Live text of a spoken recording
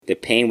the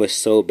pain was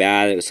so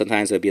bad.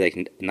 Sometimes it would be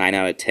like 9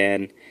 out of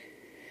 10.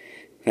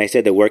 Like I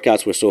said, the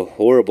workouts were so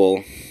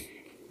horrible.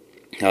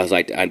 I was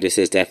like, this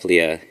is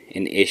definitely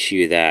an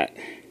issue that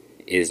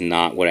is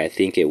not what I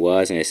think it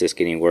was, and it's just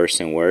getting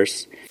worse and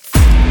worse.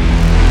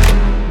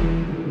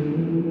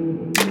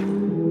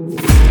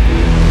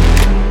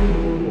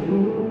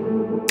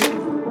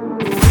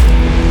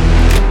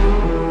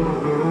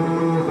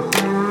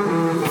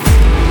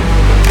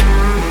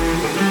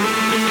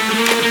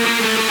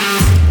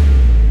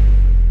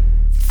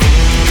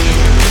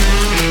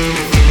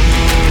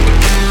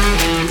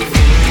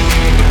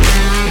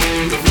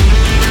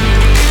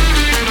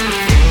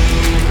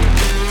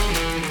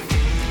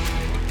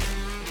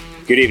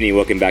 Good evening,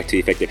 welcome back to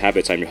Effective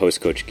Habits. I'm your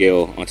host, Coach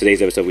Gill. On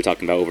today's episode, we're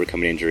talking about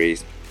overcoming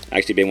injuries. I've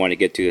actually been wanting to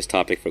get to this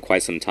topic for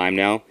quite some time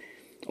now,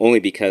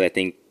 only because I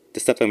think the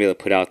stuff I'm able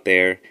to put out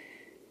there,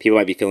 people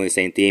might be feeling the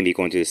same thing, be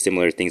going through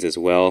similar things as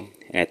well,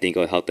 and I think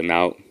it'll help them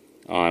out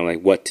on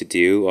like what to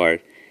do, or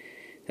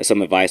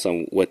some advice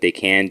on what they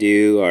can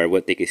do, or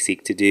what they could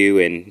seek to do,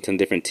 and some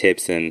different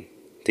tips and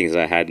things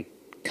that I had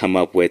come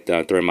up with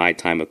during my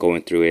time of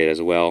going through it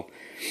as well.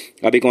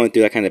 I'll be going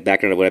through that kind of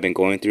background of what I've been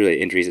going through,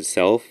 the injuries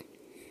itself,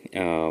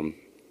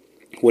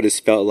 what it's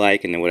felt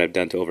like, and then what I've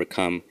done to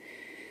overcome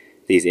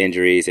these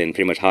injuries, and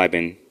pretty much how I've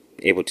been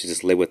able to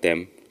just live with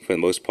them for the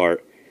most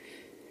part.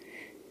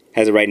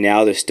 As of right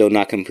now, they're still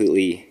not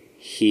completely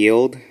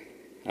healed.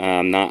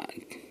 Not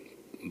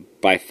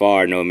by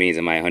far, no means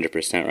am I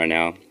 100% right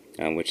now,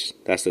 which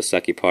that's the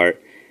sucky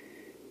part.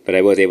 But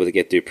I was able to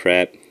get through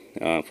prep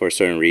for a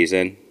certain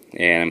reason,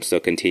 and I'm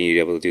still continuing to be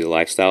able to do the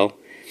lifestyle.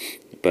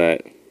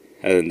 But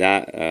other than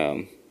that,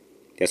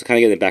 so kind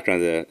of get the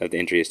background of the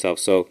injury itself.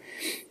 So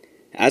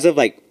as of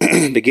like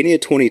beginning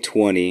of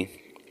 2020,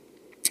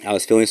 I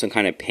was feeling some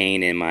kind of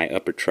pain in my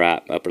upper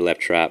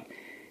left trap,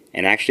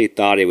 and I actually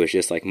thought it was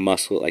just like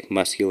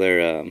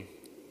muscular,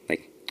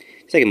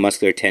 it's like a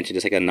muscular tension,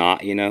 just like a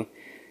knot, you know.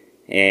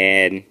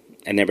 And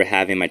I remember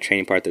having my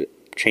training partner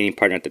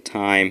at the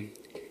time.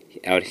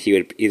 He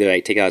would either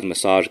like take out his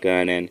massage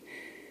gun and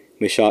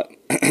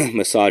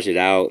massage it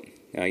out,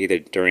 either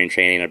during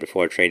training or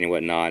before training and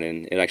whatnot,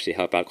 and it actually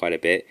helped out quite a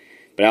bit.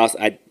 But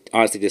I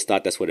honestly just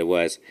thought that's what it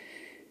was.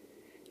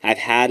 I've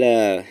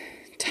had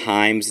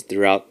times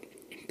throughout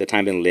the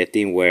time in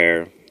lifting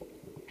where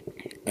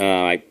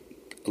I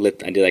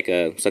did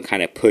like some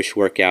kind of push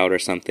workout or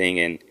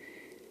something,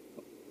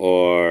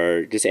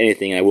 or just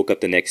anything. And I woke up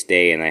the next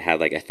day and I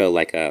felt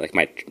like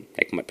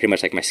pretty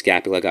much like my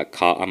scapula got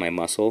caught on my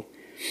muscle,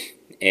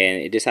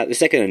 and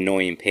it's like an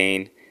annoying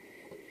pain.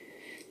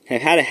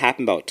 I've had it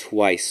happen about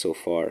twice so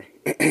far.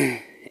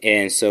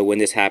 And so when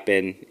this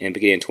happened in the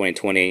beginning of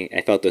 2020,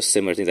 I felt those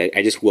similar things.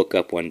 I just woke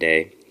up one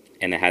day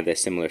and I had that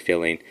similar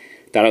feeling.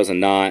 Thought it was a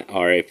knot,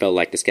 or it felt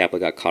like the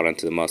scapula got caught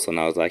onto the muscle. And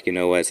I was like, you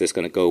know what, it's just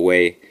going to go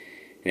away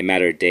in a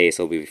matter of days,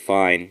 so it'll be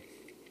fine.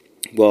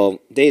 Well,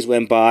 days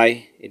went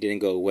by, it didn't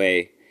go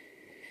away.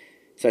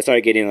 So I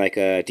started getting like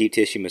deep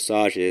tissue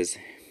massages,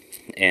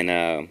 and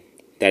that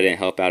didn't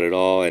help out at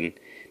all. And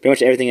pretty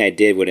much everything I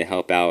did wouldn't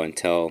help out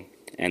until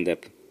I ended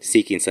up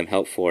seeking some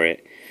help for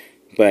it.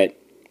 But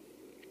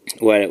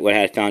what I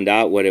had found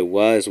out what it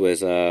was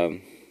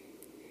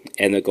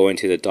ended up going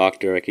to the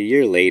doctor like a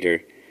year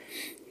later,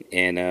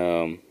 and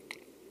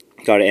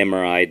got an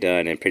MRI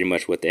done, and pretty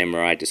much what the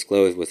MRI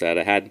disclosed was that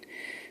I had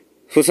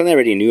something I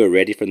already knew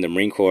from the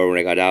Marine Corps when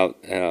I got out.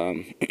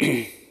 I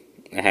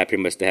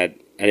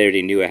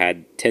already knew I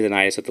had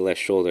tendonitis of the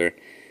left shoulder,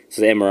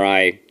 so the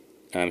MRI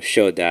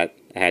showed that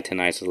I had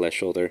tendonitis of the left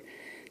shoulder.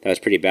 That was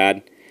pretty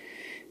bad,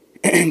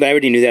 but I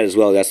already knew that as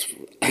well. That's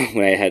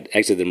when I had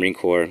exited the Marine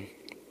Corps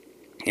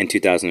in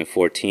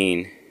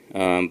 2014,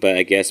 but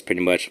I guess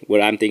pretty much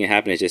what I'm thinking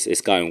happened is just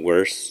it's gotten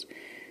worse.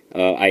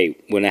 When I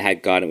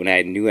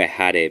knew I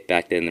had it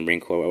back then in the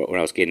Marine Corps when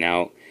I was getting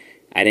out,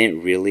 I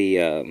didn't really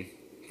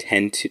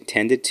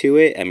tended to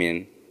it. I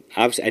mean,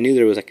 obviously I knew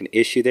there was like an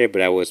issue there,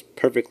 but I was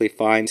perfectly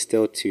fine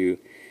still to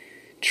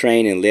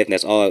train and lift. And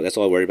that's all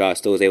I worried about. I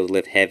still was able to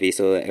lift heavy,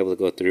 so I was able to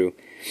go through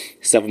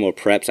several more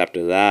preps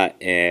after that,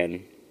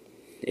 and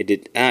it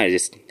did.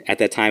 Just at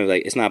that time,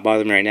 like, it's not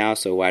bothering me right now,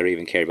 so why do I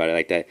even care about it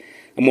like that?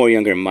 A more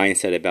younger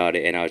mindset about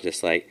it, and I was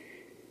just like,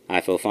 I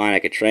feel fine. I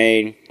could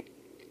train.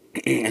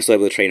 I'm still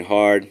able to train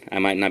hard. I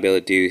might not be able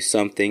to do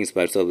some things,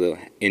 but I'm still able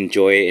to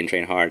enjoy it and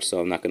train hard.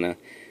 So I'm not gonna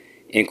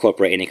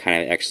incorporate any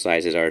kind of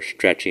exercises or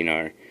stretching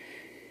or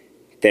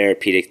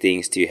therapeutic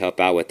things to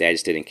help out with that. I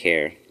just didn't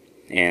care,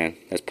 and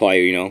that's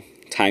probably,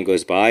 time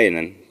goes by, and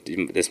then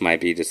this might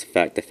be just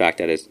the fact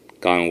that it's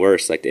gone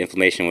worse. Like, the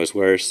inflammation was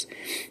worse.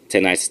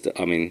 Tendonitis,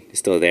 it's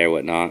still there,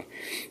 whatnot.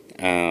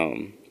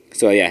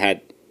 So yeah, I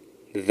had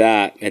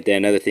that, and then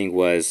another thing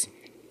was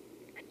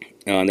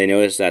they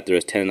noticed that there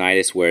was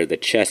tendonitis where the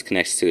chest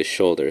connects to the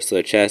shoulder. So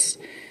the chest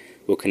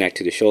will connect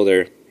to the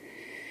shoulder,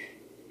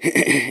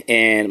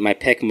 and my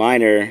pec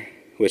minor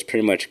was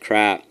pretty much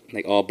crap,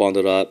 like all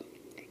bundled up,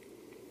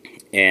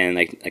 and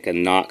like a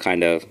knot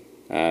kind of,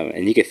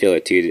 and you could feel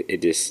it too.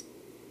 It just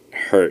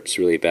hurts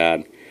really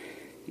bad.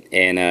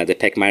 And the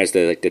pec minor is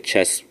the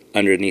chest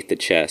underneath the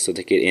chest. So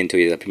to get into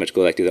it, you pretty much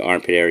go like through the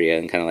armpit area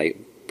and kind of like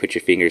put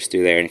your fingers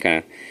through there, and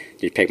kind of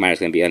your pec minor is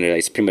going to be under. Like,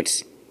 it's pretty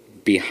much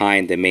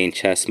behind the main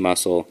chest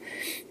muscle,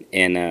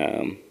 and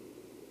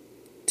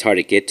it's hard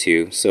to get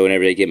to. So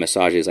whenever they get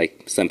massages,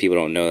 like some people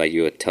don't know, like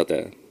you would tell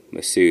the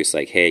masseuse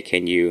like, hey,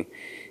 can you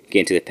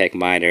get into the pec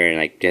minor, and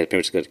like pretty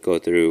much go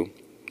through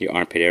your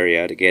armpit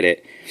area to get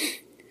it.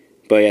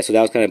 But yeah, so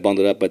that was kind of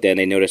bundled up. But then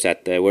they noticed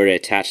that where it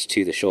attached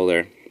to the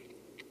shoulder,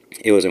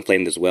 it was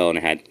inflamed as well, and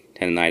it had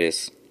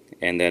tendonitis.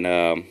 And then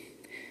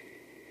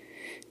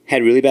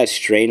had really bad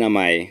strain on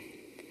my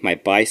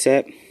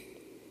bicep,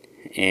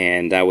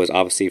 and that was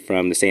obviously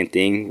from the same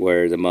thing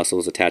where the muscle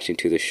was attaching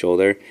to the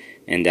shoulder,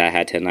 and that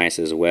had tendonitis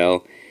as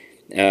well.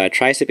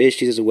 Tricep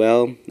issues as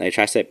well, like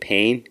tricep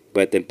pain,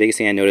 but the biggest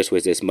thing I noticed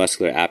was this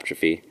muscular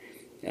atrophy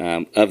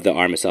of the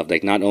arm itself,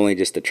 like not only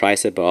just the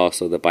tricep but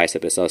also the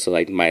bicep itself. So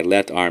like my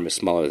left arm is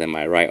smaller than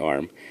my right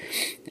arm,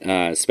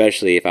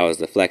 especially if I was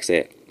to flex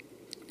it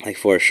like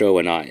for a show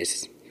or not.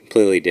 It's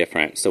completely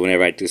different. So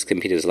whenever I just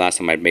competed this last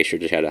time, I'd make sure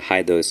to try to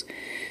hide those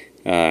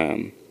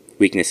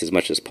weaknesses as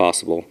much as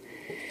possible.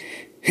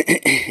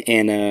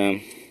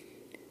 And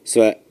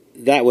so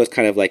that was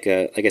kind of like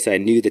I said, I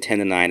knew the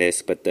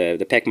tendonitis, but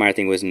the pec minor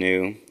thing was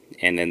new,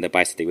 and then the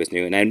bicep thing was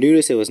new. And I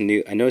noticed it was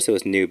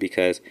new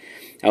because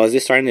I was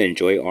just starting to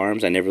enjoy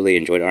arms. I never really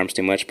enjoyed arms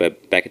too much,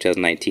 but back in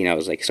 2019, I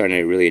was like starting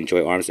to really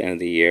enjoy arms at the end of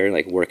the year,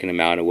 like working them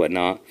out and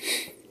whatnot,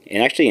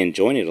 and actually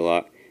enjoying it a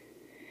lot.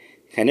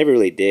 I never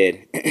really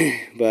did.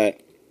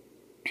 But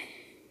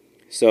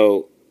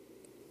so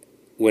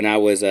when I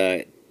was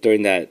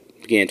during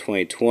that beginning of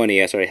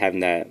 2020, I started having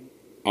that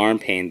arm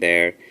pain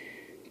there.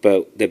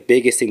 But the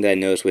biggest thing that I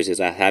noticed was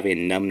just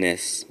having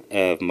numbness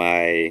of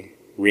my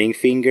ring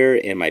finger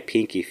and my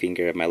pinky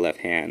finger of my left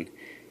hand.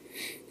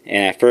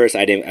 And at first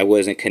I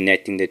wasn't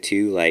connecting the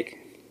two. Like,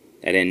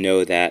 I didn't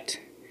know that.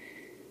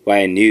 Well,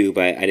 I knew,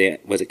 but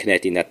wasn't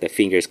connecting that the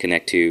fingers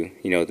connect to,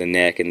 the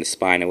neck and the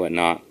spine and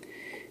whatnot.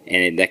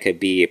 And that could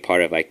be a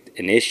part of like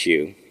an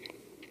issue.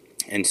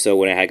 And so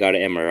when I got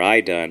an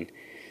MRI done,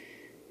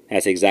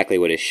 that's exactly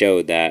what it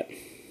showed. That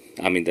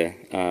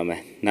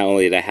not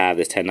only did I have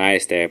this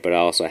tendonitis there, but I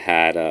also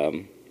had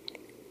a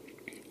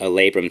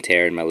labrum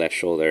tear in my left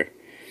shoulder.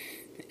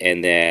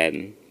 And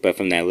then, but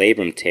from that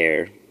labrum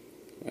tear,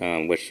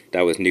 which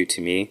that was new to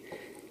me,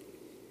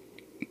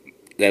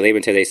 that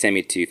labrum tear, they sent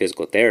me to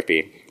physical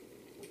therapy.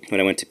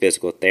 When I went to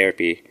physical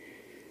therapy,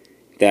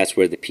 that's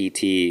where the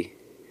PT,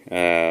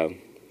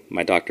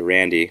 my Dr.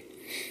 Randy,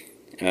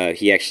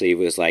 he actually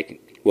was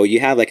like, well, you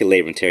have like a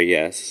labrum tear,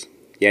 yes.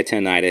 You had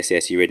tendonitis,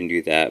 yes, you already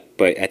knew that.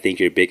 But I think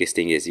your biggest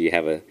thing is you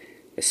have a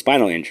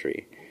spinal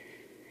injury.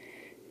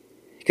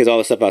 Because all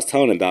the stuff I was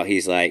telling him about,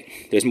 he's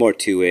like, there's more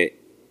to it.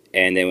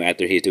 And then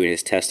after he's doing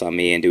his test on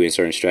me and doing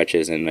certain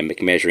stretches and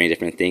like measuring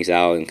different things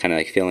out and kind of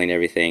like feeling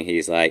everything,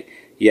 he's like,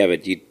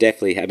 you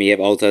definitely have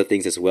all those other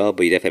things as well,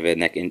 but you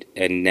definitely have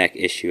a neck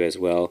issue as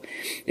well.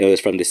 It was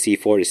from the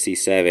C4 to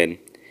C7.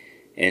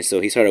 And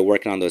so he started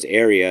working on those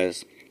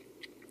areas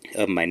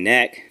of my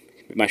neck,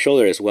 my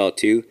shoulder as well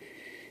too,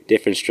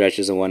 different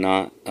stretches and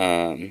whatnot.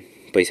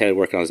 But he started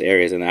working on those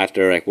areas, and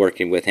after like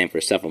working with him for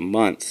several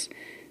months,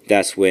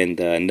 that's when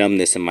the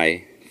numbness in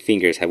my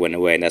fingers had went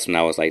away, and that's when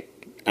I was like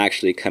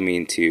actually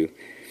coming to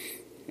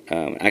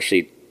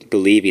actually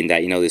believing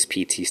that this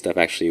PT stuff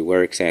actually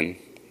works, and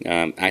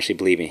actually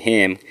believing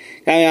him.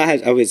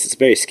 I was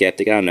very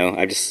skeptic. I don't know.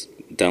 I'm just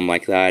dumb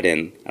like that,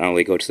 and I don't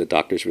really go to the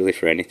doctors really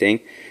for anything.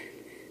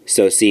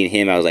 So seeing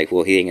him, I was like,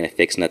 well, he ain't gonna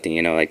fix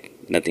nothing.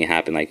 Like nothing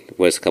happened. Like,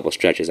 what's a couple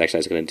stretches actually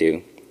I was gonna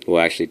do?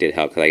 Well, actually did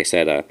help. Cause like I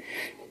said,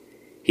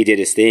 he did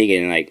his thing,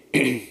 and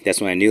like that's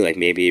when I knew like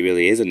maybe it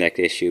really is a neck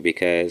issue,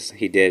 because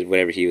he did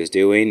whatever he was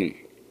doing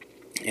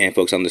and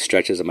focused on the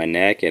stretches of my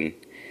neck and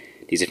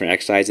these different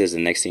exercises.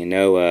 And next thing you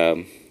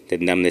know, the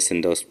numbness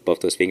in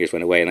both those fingers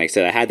went away. And like I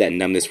said, I had that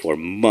numbness for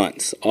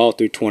months, all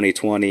through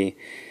 2020.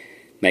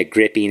 My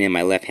gripping in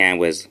my left hand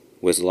was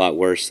a lot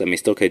worse. I mean,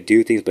 still could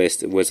do things, but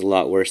it was a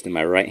lot worse than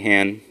my right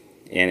hand.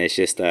 And it's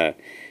just, the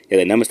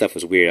numbness stuff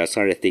was weird. I was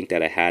starting to think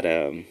that I had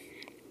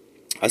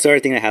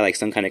like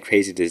some kind of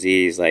crazy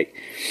disease, like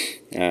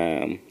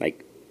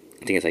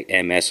I think it's like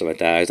MS or like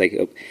that. I was like,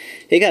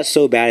 it got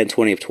so bad in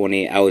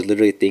 2020. I was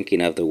literally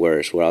thinking of the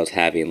worst, where I was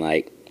having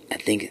like, I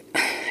can't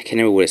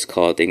remember what it's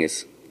called. I think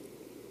it's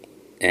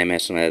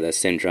MS or that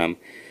syndrome,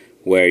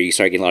 where you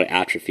start getting a lot of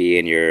atrophy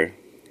in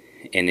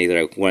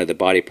either like one of the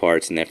body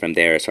parts, and then from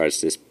there it starts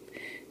just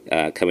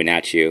coming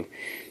at you.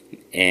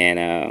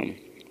 And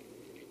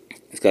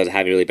it's because I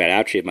have really bad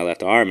atrophy in my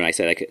left arm, and I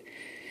said I could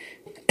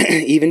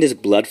even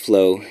just blood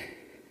flow.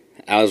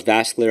 I was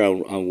vascular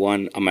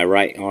on my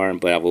right arm,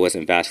 but I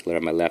wasn't vascular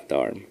on my left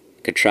arm.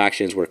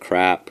 Contractions were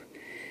crap.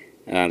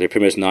 They're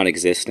pretty much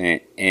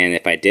non-existent. And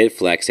if I did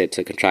flex it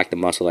to contract the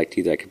muscle, like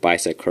either like a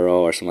bicep curl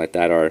or something like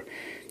that, or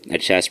a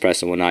chest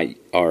press and whatnot,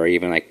 or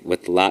even like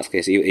with the lats,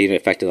 because it even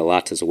affected the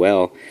lats as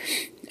well,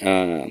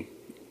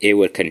 it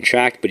would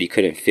contract, but you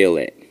couldn't feel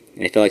it.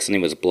 And it felt like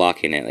something was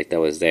blocking it, like that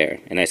was there.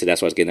 And I said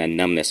that's why I was getting that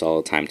numbness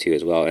all the time too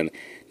as well. And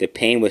the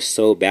pain was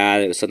so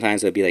bad.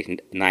 Sometimes it would be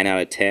like 9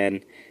 out of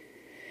 10.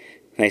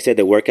 Like I said,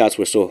 the workouts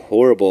were so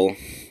horrible.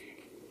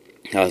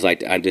 I was like,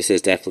 this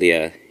is definitely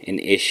an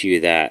issue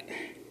that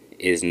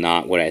is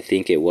not what I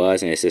think it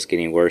was, and it's just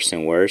getting worse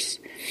and worse.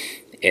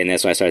 And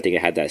that's why I started thinking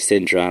I had that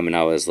syndrome, and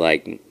I was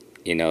like,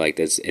 like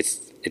this,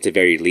 it's a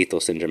very lethal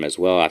syndrome as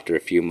well. After a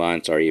few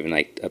months or even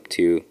like up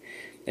to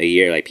a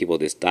year, like people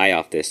just die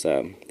off this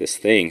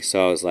thing.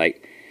 So I was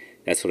like,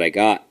 that's what I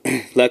got.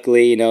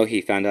 Luckily,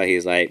 he found out.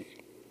 He's like,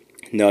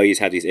 no, you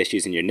just have these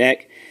issues in your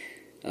neck.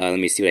 Let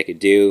me see what I could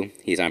do.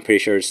 I'm pretty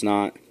sure it's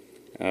not.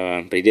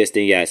 But he just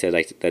I said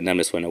like the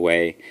numbness went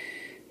away.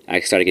 I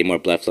started getting more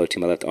blood flow to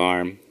my left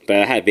arm. But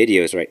I had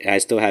videos, right? I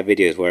still have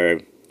videos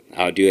where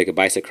I'll do like a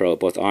bicep curl with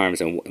both arms,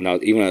 and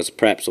even when I was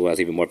prepped, so I was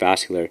even more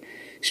vascular,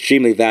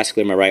 extremely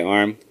vascular in my right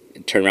arm.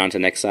 Turn around to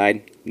the next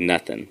side,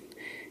 nothing,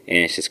 and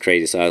it's just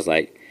crazy. So I was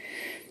like,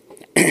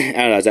 I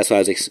don't know. That's why I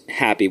was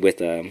happy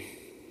with.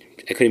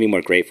 I couldn't be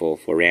more grateful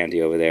for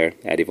Randy over there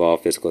at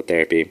Evolve Physical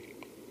Therapy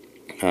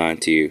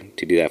to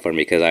do that for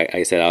me, because like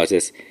I said, I was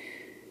just,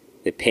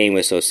 the pain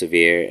was so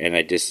severe, and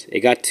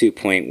it got to a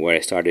point where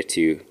I started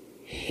to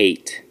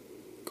hate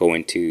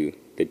going to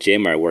the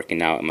gym or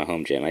working out at my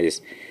home gym. I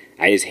just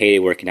hated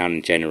working out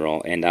in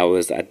general, and that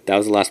was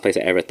the last place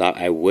I ever thought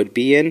I would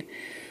be in,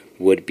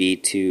 would be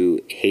to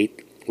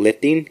hate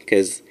lifting,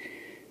 because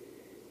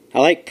I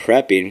like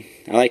prepping,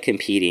 I like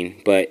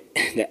competing, but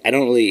I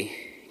don't really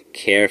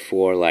care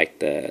for like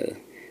the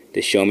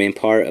showman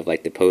part of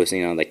like the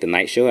posing on like the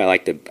night show. I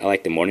like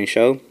the morning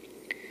show,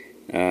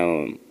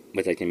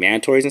 with like the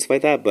mandatories and stuff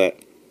like that. But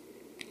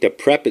the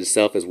prep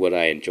itself is what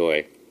I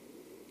enjoy.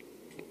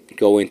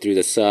 Going through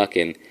the suck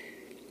and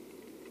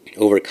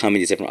overcoming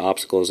these different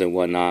obstacles and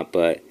whatnot.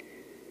 But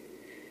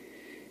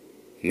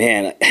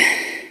man,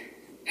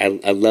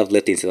 I loved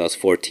lifting since I was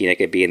 14. I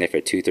could be in there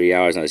for 2-3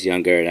 hours when I was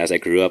younger, and as I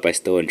grew up, I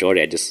still enjoyed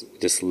it. I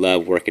just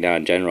love working out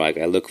in general.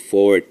 I look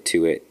forward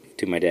to it,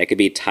 to my day. I could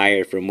be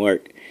tired from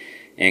work,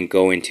 and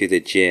going to the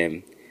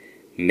gym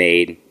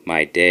made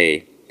my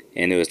day.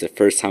 And it was the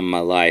first time in my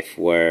life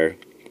where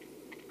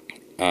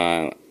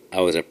I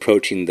was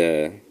approaching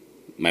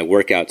my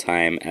workout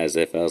time as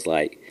if I was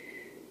like,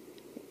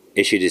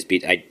 it should just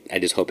be, I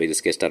just hope it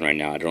just gets done right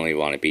now. I don't really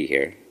want to be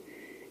here.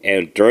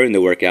 And during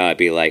the workout, I'd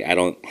be like, I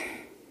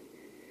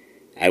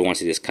want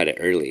to just cut it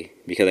early.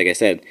 Because like I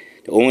said,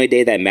 the only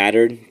day that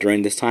mattered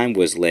during this time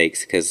was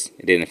legs, because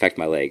it didn't affect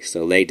my legs.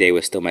 So leg day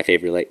was still my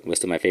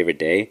favorite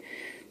day.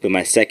 But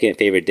my second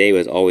favorite day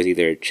was always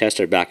either chest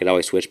or back. I'd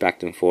always switch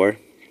back and forth.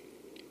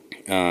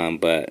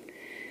 But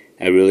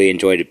I really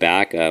enjoyed it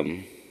back.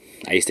 I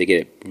used to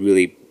get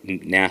really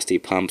nasty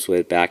pumps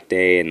with back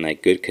day and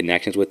like good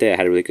connections with it. I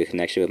had a really good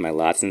connection with my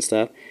lats and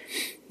stuff.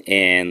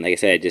 And like I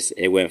said,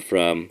 it went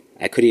from,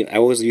 I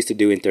was used to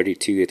doing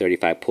 32 to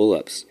 35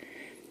 pull-ups.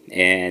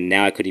 And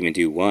now I couldn't even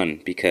do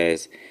one,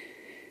 because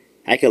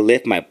I could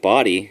lift my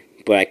body,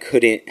 but I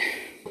could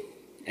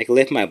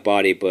lift my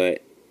body,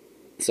 but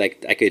it's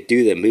like I could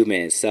do the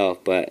movement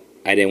itself, but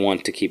I didn't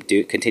want to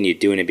continue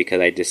doing it because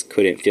I just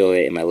couldn't feel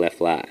it in my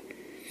left lat.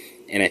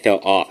 And I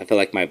felt off. I felt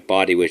like my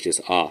body was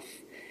just off.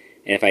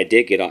 And if I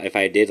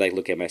did like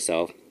look at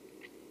myself,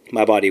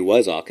 my body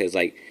was off, because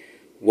like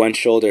one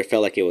shoulder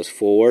felt like it was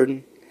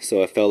forward.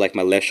 So it felt like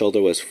my left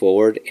shoulder was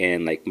forward,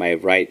 and like my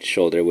right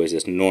shoulder was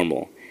just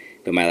normal.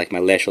 But my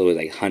left shoulder was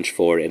like hunched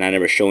forward. And I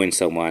remember showing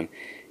someone,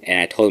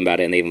 and I told them about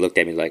it, and they even looked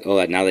at me like,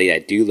 oh, now that I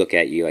do look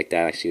at you like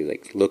that, actually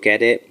like look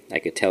at it, I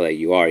could tell that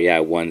you are. Yeah,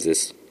 one's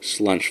this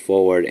slunched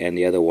forward, and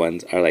the other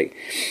ones are like,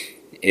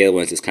 the other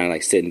one's just kind of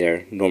like sitting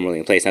there normally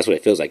in place. And that's what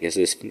it feels like. It's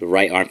just the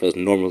right arm feels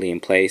normally in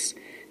place,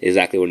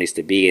 exactly where it needs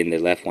to be, and the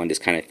left one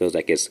just kind of feels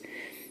like it's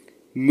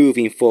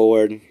moving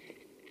forward,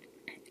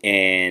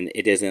 and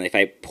it doesn't. If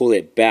I pull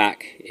it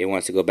back, it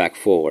wants to go back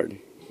forward,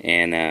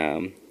 and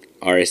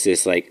or it's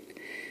just like,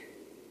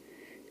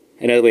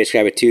 another way to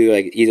describe it too,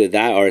 like either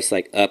that or it's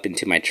like up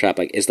into my trap.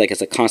 Like it's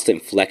a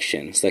constant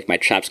flexion. It's like my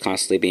trap's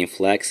constantly being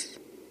flexed.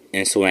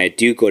 And so when I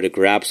do go to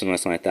grab something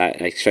like that,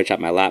 and I stretch out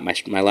my lat,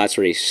 my lat's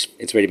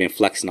already been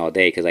flexing all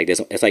day, because like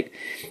it's like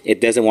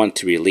it doesn't want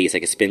to release.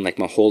 Like it's been like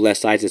my whole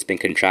left side has been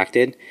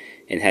contracted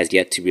and has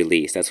yet to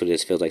release. That's what it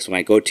feels like. So when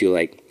I go to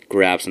like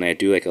grabs and I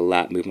do like a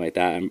lat movement like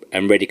that,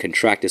 I'm ready to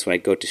contract this. When I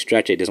go to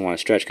stretch it doesn't want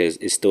to stretch because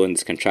it's still in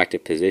this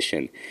contracted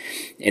position.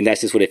 And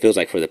that's just what it feels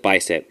like for the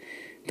bicep,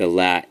 the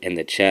lat, and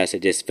the chest.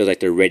 It just feels like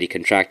they're ready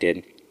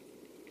contracted.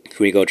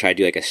 When you go try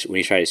to do when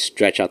you try to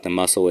stretch out the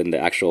muscle in the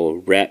actual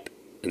rep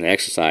in the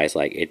exercise,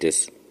 like it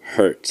just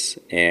hurts,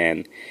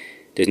 and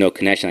there's no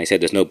connection. Like I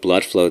said, there's no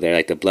blood flow there.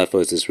 Like the blood flow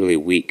is just really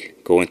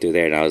weak going through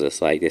there, and I was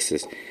just like, this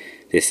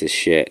is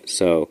shit.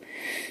 So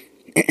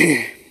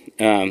the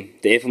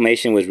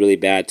inflammation was really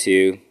bad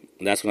too.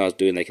 That's when I was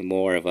doing like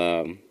more of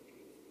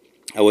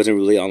I wasn't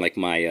really on like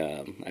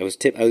my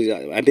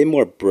I've been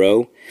more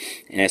bro,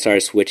 and I started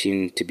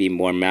switching to be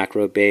more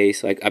macro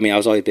based. Like I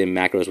was always been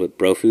macros with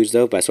bro foods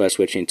though, but I started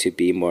switching to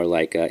be more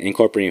like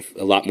incorporating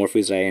a lot more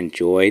foods that I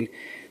enjoyed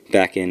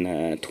back in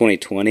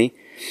 2020.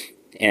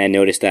 And I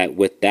noticed that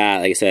with that,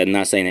 like I said, I'm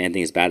not saying that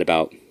anything is bad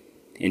about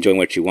enjoying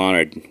what you want,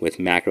 or with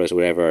macros or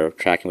whatever, or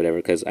tracking whatever,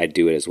 because I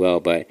do it as well.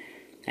 But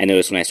I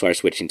noticed when I started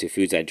switching to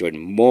foods I enjoyed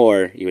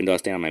more, even though I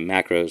stayed on my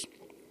macros,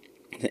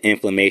 the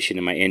inflammation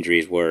and my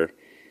injuries were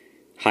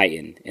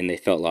heightened, and they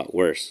felt a lot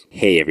worse.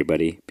 Hey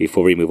everybody,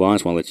 before we move on, I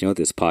just want to let you know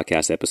this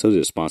podcast episode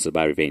is sponsored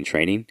by Revain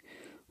Training.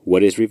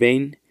 What is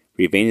Revain?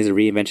 Revain is a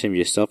reinvention of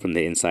yourself from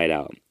the inside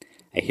out.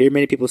 I hear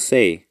many people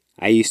say,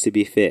 I used to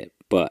be fit,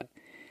 but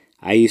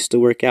I used to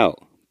work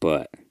out,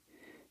 but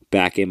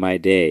back in my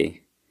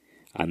day,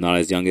 I'm not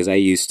as young as I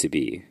used to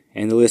be,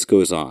 and the list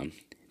goes on.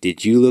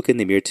 Did you look in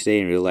the mirror today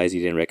and realize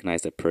you didn't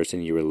recognize the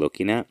person you were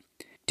looking at?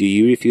 Do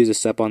you refuse to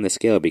step on the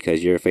scale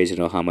because you're afraid to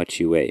know how much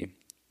you weigh?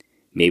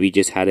 Maybe you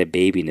just had a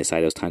baby and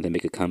decided it was time to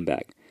make a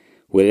comeback.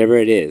 Whatever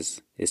it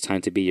is, it's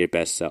time to be your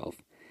best self.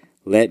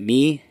 Let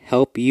me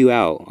help you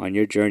out on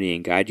your journey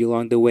and guide you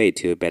along the way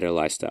to a better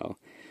lifestyle.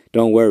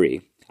 Don't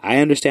worry, I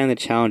understand the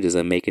challenges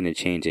of making a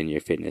change in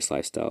your fitness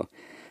lifestyle.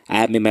 I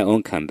have made my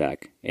own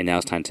comeback, and now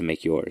it's time to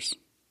make yours.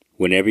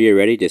 Whenever you're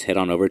ready, just head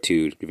on over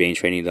to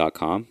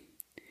revaintraining.com.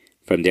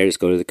 From there, just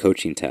go to the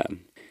coaching tab.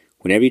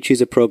 Whenever you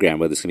choose a program,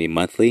 whether it's going to be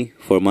monthly,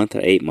 4-month,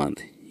 or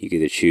 8-month, you can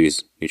either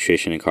choose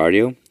nutrition and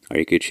cardio, or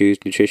you could choose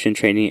nutrition,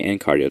 training, and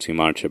cardio to be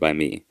monitored by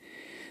me.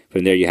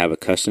 From there, you have a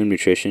custom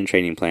nutrition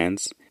training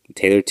plans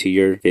tailored to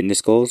your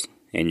fitness goals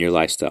and your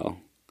lifestyle,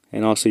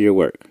 and also your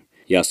work.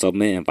 You have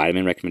supplement and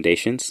vitamin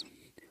recommendations,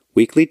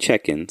 weekly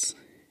check-ins,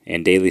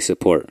 and daily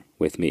support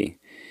with me.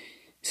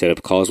 Set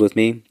up calls with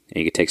me, and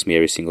you can text me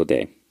every single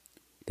day.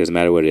 Doesn't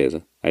matter what it is,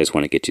 I just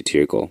want to get you to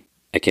your goal.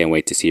 I can't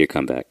wait to see your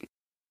comeback.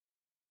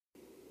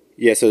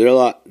 Yeah, so they're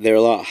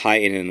a lot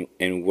heightened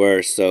and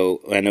worse.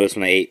 So I noticed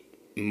when I ate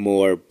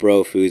more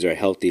bro foods or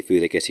healthy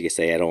foods, I guess you could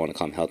say, I don't want to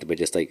call them healthy, but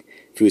just like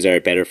foods that are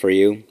better for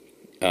you,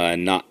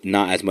 not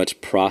as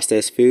much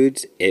processed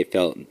foods, it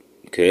felt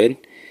good.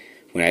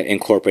 When I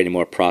incorporated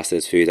more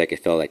processed foods, like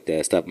it felt like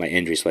the stuff, my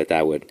injuries like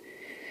that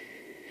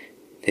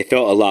they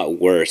felt a lot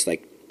worse,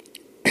 like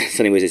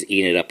something was just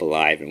eating it up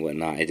alive and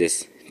whatnot. It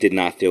just did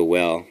not feel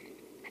well.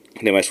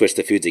 And then when I switched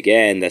to foods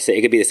again,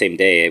 it could be the same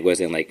day. It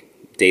wasn't like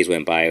days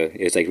went by.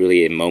 It was like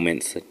really in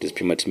moments, like just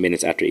pretty much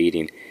minutes after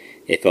eating,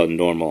 it felt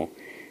normal.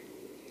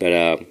 But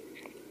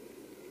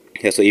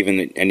yeah, so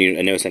even I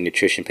noticed that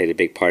nutrition played a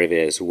big part of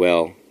it as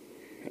well.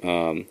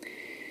 But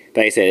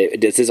like I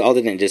said, this all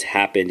didn't just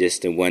happen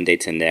just in one day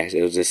to the next.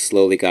 It was just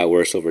slowly got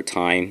worse over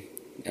time.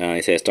 Like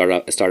I said,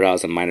 it started out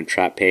as a minor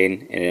trap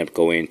pain, and ended up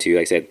going to,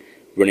 like I said,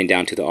 running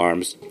down to the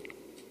arms,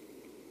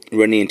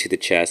 running into the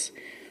chest,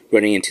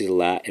 running into the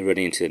lat, and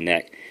running into the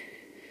neck.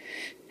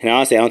 And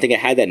honestly, I don't think I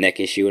had that neck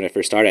issue when I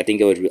first started. I think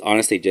it was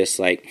honestly just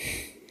like,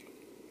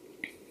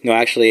 no,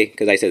 actually,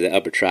 because I said the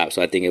upper trap,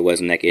 so I think it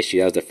was a neck issue.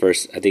 That was the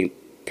first, I think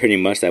pretty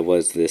much that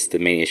was the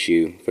main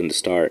issue from the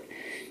start.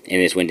 And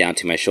it just went down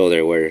to my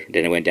shoulder,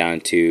 then it went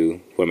down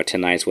to where my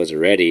tendonitis was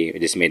already. It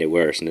just made it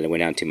worse. And then it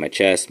went down to my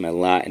chest, my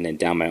lat, and then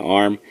down my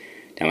arm,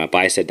 down my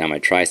bicep, down my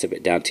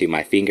tricep, down to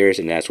my fingers.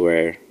 And that's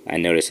where I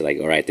noticed, like,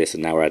 all right, this is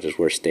now we're at this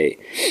worst state.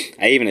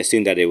 I even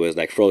assumed that it was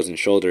like frozen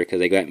shoulder because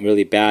they got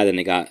really bad and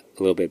they got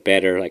a little bit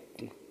better. Like,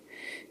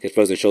 because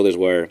frozen shoulders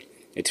where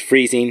it's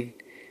freezing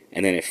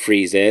and then it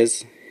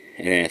freezes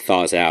and then it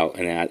thaws out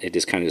and then it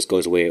just kind of just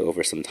goes away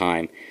over some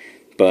time.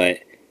 But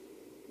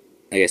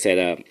like I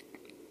said,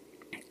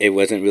 it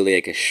wasn't really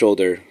like a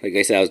shoulder. Like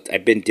I said,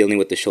 I've been dealing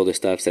with the shoulder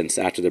stuff since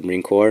after the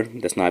Marine Corps.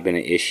 That's not been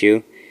an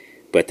issue.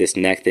 But this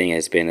neck thing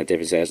has been a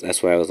difference.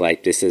 That's why I was like,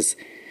 I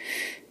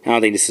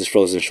don't think this is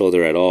frozen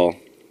shoulder at all.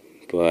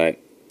 But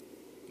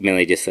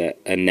mainly just a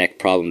neck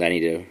problem that I need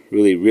to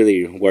really,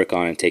 really work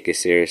on and take it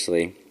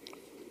seriously.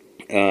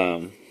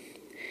 When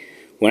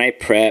I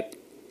prep,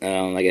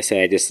 like I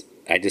said,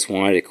 I just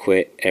wanted to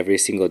quit every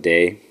single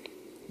day.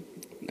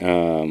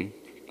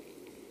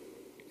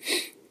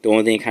 The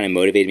only thing that kind of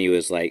motivated me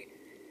was like,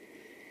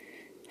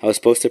 I was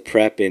supposed to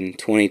prep in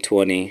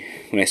 2020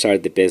 when I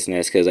started the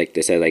business because, like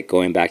I said, like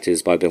going back to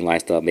this bodybuilding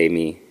lifestyle made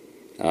me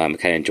kind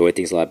of enjoy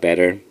things a lot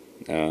better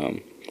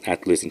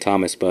after losing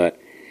Thomas. But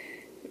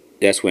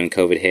that's when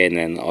COVID hit and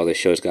then all the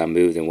shows got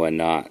moved and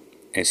whatnot.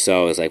 And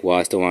so I was like, well,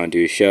 I still want to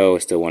do a show. I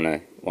still want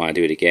to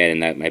do it again.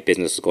 And that my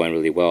business was going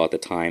really well at the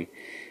time.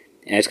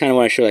 And I just kind of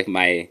want to show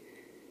like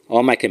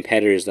all my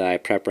competitors that I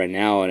prep right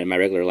now and my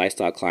regular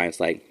lifestyle clients,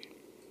 like,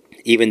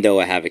 even though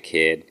I have a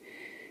kid,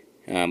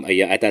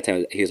 at that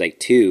time he was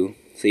like 2,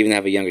 so even though I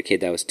have a younger kid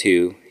that was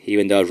 2,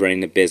 even though I was running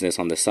the business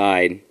on the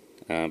side,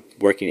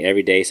 working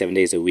every day, 7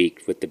 days a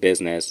week with the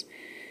business,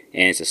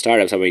 and it's a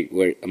startup, so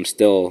where there's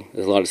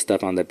a lot of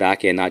stuff on the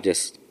back end, not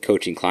just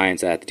coaching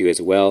clients that I have to do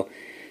as well,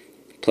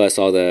 plus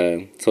all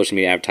the social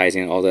media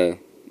advertising, all the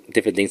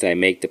different things that I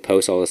make, the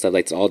posts, all the stuff,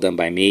 like it's all done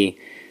by me,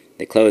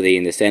 the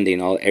clothing, the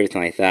sending,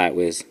 everything like that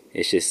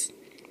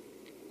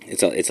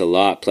it's a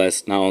lot.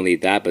 Plus not only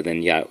that, but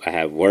then I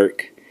have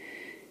work,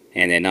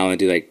 and then not only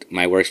do like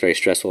my work's very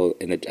stressful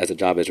as a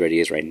job as already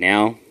is right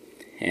now,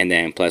 and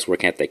then plus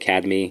working at the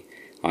academy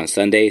on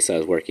Sunday, so I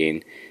was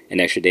working an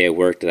extra day of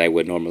work that I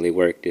would normally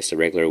work just a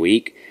regular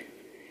week.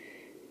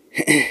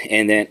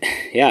 And then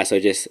so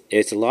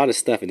it's a lot of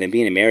stuff. And then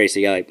being married, so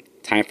you got like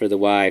time for the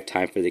wife,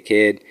 time for the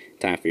kid,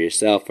 time for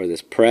yourself for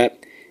this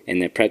prep.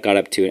 And then prep got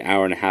up to an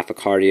hour and a half of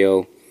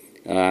cardio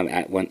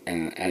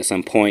at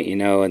some point,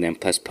 and then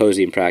plus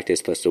posing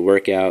practice, plus the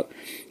workout,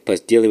 plus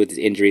dealing with these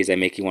injuries that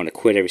make you want to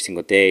quit every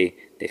single day.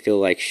 They feel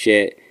like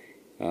shit.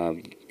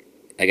 Like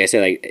I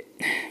said,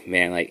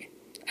 man,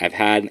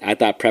 I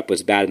thought prep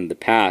was bad in the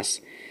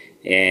past,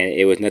 and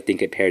it was nothing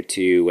compared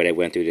to what I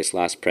went through this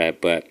last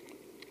prep, but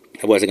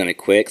I wasn't going to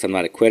quit because I'm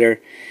not a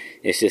quitter.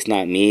 It's just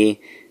not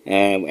me.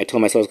 I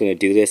told myself I was going to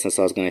do this, and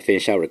so I was going to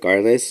finish out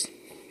regardless.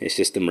 It's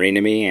just the Marine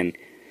in me, and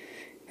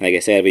like I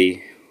said,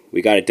 we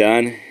got it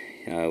done.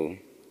 I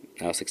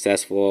was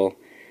successful.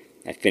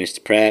 I finished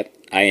the prep.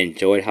 I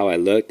enjoyed how I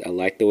looked. I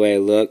liked the way I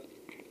looked.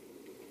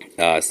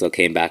 Still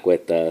came back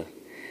with not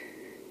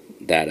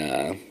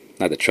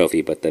the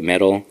trophy, but the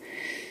medal.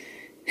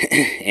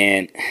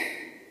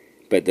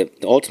 But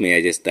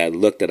ultimately, that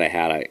look that I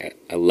had,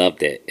 I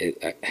loved it.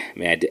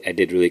 I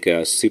did really good. I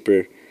was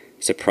super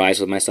surprised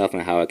with myself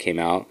and how it came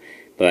out.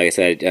 But like I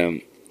said,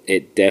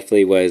 it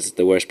definitely was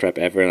the worst prep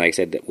ever. And like I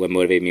said, what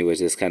motivated me was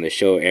just kind of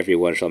show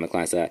my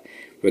clients that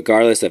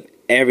regardless of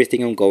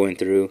everything I'm going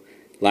through,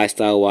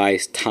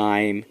 lifestyle-wise,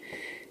 time,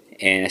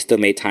 and I still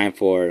made time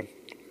for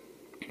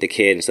the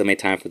kid and still made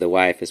time for the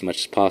wife as much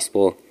as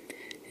possible.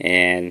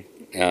 And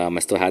I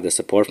still had the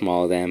support from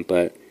all of them.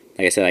 But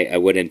like I said, I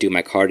wouldn't do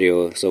my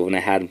cardio. So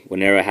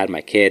whenever I had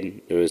my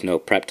kid, there was no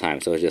prep time.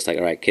 So it was just like,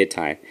 all right, kid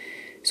time.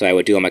 So I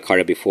would do all my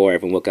cardio before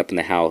everyone woke up in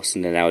the house,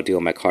 and then I would do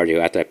all my cardio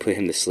after I put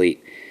him to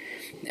sleep.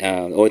 The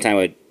only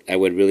time I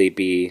would really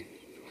be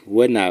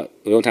the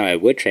only time I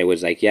would train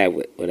was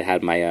would have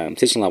had my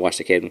sister-in-law watch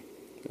the kid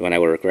when I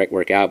would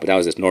work out, but that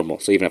was just normal.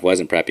 So even if I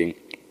wasn't prepping,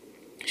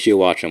 she would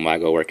watch him while I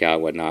go work out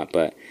and whatnot.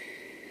 But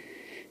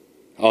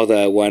all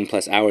the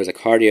 1+ hours of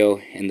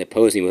cardio and the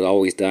posing was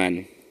always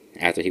done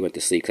after he went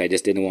to sleep, because I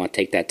just didn't want to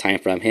take that time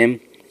from him.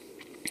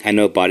 I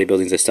know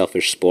bodybuilding is a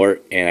selfish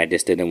sport, and I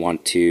just didn't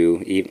want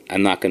to.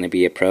 I'm not going to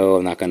be a pro.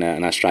 I'm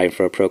not striving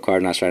for a pro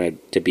card. I'm not trying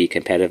to be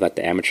competitive at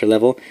the amateur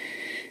level.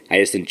 I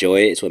just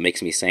enjoy it. It's what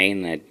makes me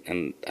sane.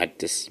 I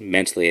just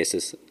mentally,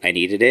 I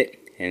needed it,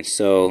 and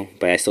so.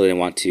 But I still didn't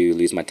want to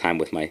lose my time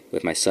with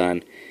my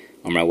son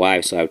or my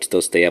wife. So I would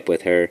still stay up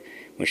with her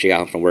when she got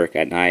home from work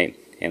at night,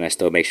 and I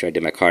still make sure I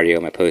did my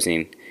cardio, my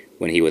posing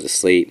when he was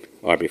asleep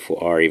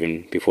or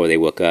even before they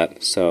woke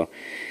up. So,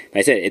 like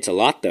I said, it's a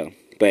lot though.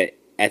 But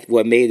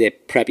what made the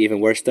prep even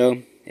worse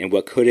though, and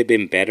what could have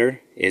been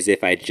better, is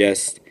if I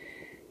just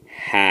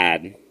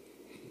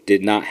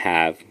did not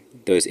have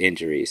those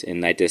injuries,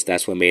 and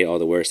that's what made it all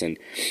the worse. And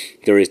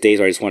there was days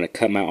where I just want to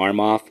cut my arm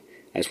off.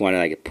 I just want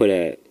to put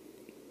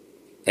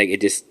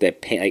the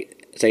pain,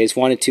 so I just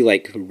wanted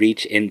to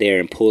reach in there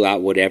and pull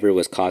out whatever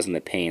was causing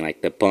the pain,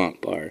 like the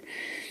bump or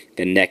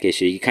the neck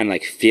issue. You kind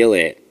of feel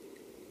it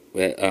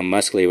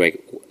muscularly,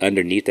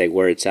 underneath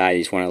where it's at.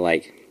 You just want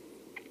to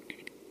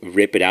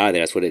rip it out of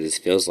there. That's what it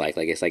just feels like.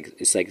 It's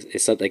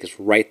something it's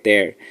right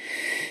there.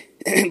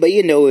 But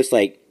it's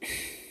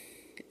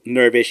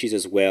nerve issues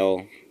as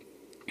well,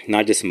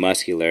 not just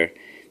muscular,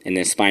 and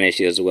then spine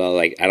issues as well.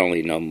 I don't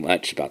really know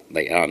much about,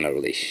 I don't know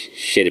really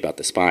shit about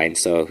the spine,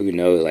 so who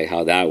knows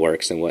how that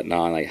works and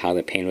whatnot, how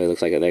the pain really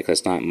looks like there, because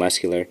it's not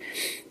muscular.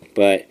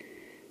 But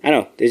I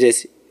don't know, there's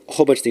just a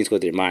whole bunch of things go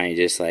through your mind.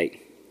 You're just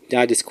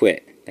just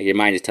quit. Your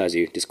mind just tells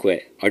you, just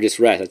quit. Or just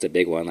rest. That's a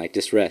big one.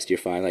 Just rest. You're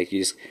fine. You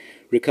just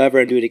recover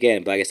and do it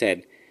again. But like I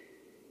said,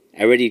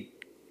 I already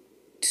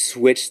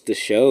switched the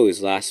shows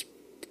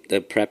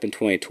the prep in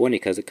 2020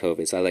 because of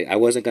COVID. So I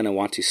wasn't going to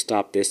want to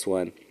stop this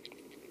one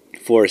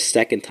for a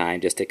second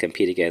time just to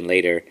compete again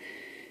later.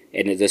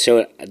 And the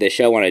show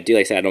I want to do,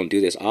 like I said, I don't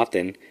do this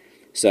often.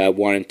 So I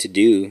wanted to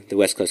do the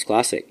West Coast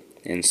Classic.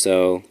 And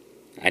so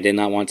I did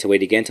not want to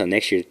wait again until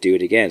next year to do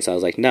it again. So I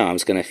was like, no, I'm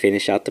just going to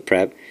finish out the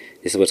prep.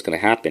 This is what's going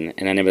to happen.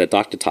 And I remember the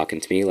doctor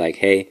talking to me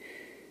hey,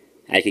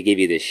 I could give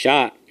you this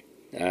shot.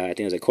 I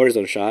think it was a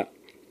cortisone shot.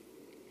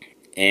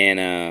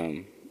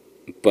 And,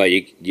 but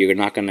you're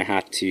not going to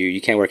have to, you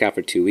can't work out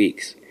for 2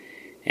 weeks.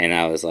 And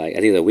I was like, I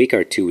think it was a week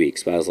or 2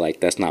 weeks. But I was like,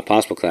 that's not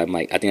possible, because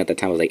I think at the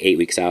time I was 8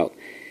 weeks out.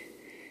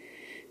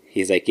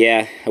 He's like,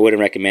 yeah, I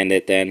wouldn't recommend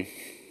it then.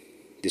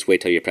 Just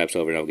wait till your prep's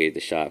over and I'll give you the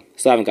shot.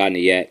 Still haven't gotten it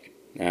yet.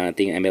 I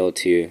think I'm able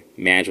to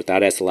manage without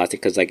it. That's the last thing,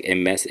 because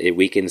it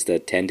weakens the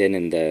tendon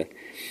and the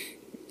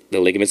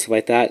ligaments, stuff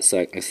like that.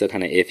 So I'm still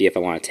kind of iffy if I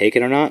want to take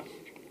it or not.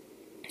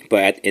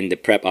 But in the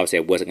prep, obviously,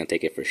 I wasn't going to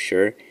take it for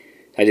sure.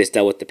 I just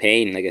dealt with the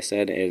pain, like I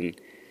said, and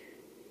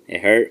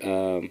it hurt.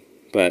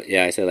 But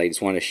yeah, I said,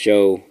 just want to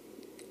show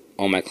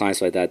all my clients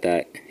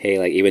that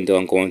hey, even though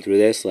I'm going through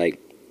this,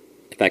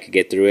 if I could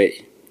get through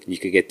it, you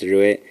could get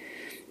through it.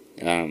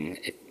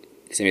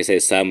 If somebody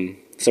says some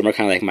are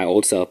kind of like my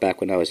old self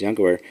back when I was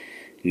younger, where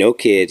no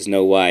kids,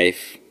 no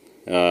wife,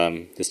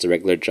 just a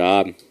regular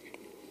job.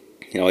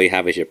 All you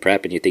have is your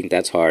prep, and you think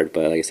that's hard.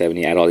 But like I said, when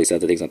you add all these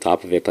other things on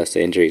top of it, plus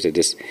the injuries,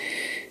 it's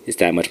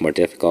that much more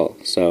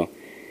difficult. So,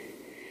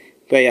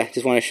 but yeah,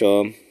 just want to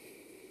show them.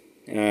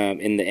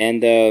 In the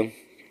end, though,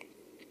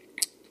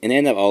 in the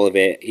end of all of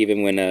it,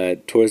 even when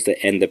towards the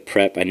end of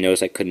prep, I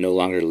noticed I could no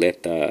longer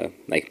lift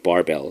like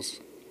barbells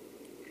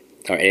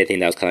or anything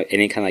that was kind of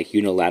any kind of like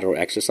unilateral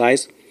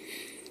exercise.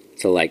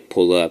 So like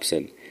pull-ups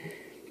and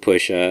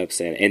push-ups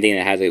and anything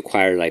that had to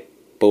require like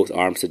both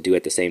arms to do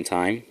at the same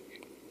time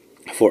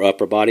for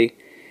upper body.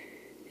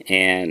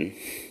 And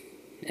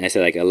I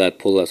said like I love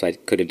pull-ups, so I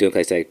couldn't do it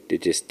because like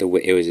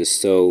it was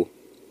just so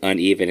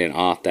uneven and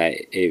off that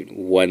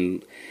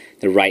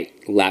the right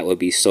lat would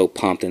be so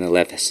pumped and the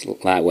left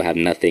lat would have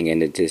nothing,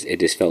 and it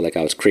just felt like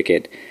I was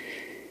cricket.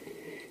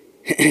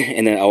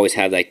 And then I always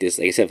had like this,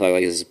 like I said, felt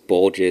like this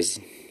bulges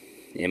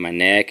in my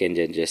neck, and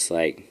then just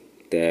like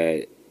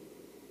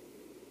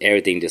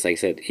everything, just like I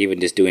said, even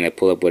just doing a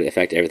pull-up would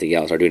affect everything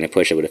else, or doing a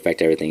push-up would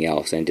affect everything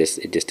else, and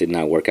it just did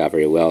not work out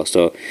very well.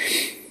 So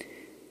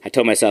I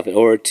told myself, in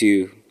order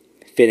to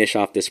finish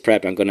off this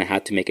prep, I'm going to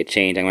have to make a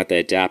change. I'm going to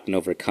have to adapt and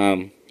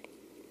overcome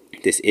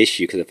this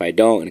issue, because if I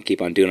don't and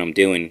keep on doing what I'm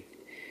doing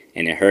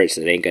and it hurts,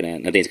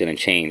 nothing's gonna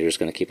change. We're just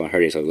gonna keep on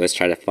hurting. So let's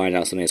try to find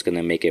out something that's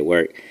gonna make it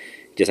work,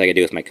 just like I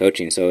do with my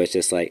coaching. So it's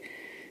just like,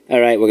 all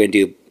right, we're gonna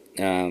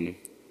do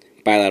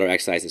bilateral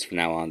exercises from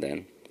now on.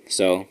 Then,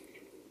 so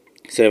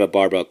instead of a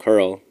barbell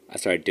curl, I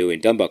started doing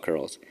dumbbell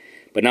curls.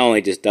 But not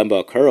only just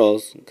dumbbell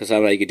curls, because I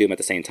don't know you could do them at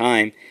the same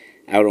time.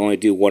 I would only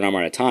do one arm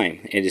at a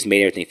time, and it just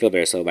made everything feel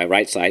better. So my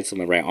right side, so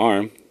my right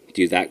arm,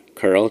 do that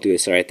curl, do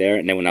this right there,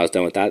 and then when I was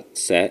done with that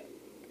set,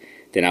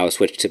 then I would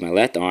switch to my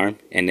left arm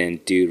and then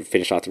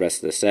finish off the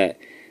rest of the set.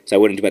 So I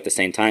wouldn't do it at the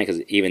same time, because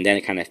even then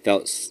it kind of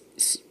felt,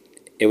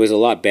 it was a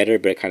lot better,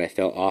 but it kind of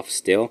felt off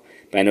still.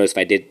 But I noticed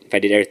if I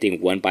did everything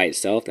one by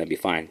itself, that'd be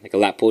fine. Like a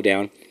lat pull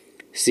down,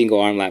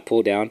 single arm lat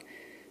pull down.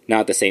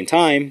 Now at the same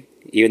time,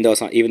 even though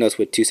it's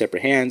with two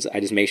separate hands, I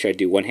just make sure I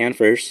do one hand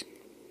first,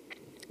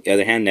 the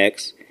other hand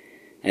next,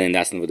 and then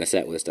that's when the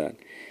set was done.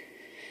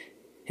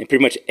 And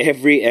pretty much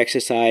every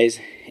exercise,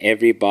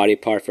 every body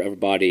part for every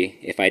body,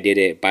 if I did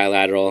it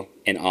bilateral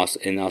and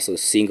also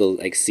single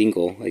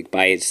like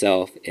by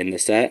itself in the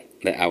set,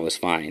 that I was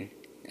fine.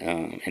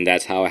 And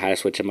that's how I had to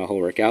switch up my whole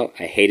workout.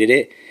 I hated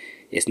it.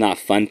 It's not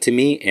fun to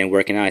me. And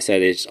working out, I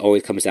said, it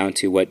always comes down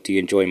to what do you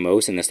enjoy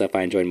most, and the stuff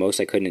I enjoyed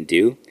most I couldn't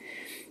do.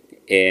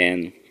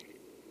 And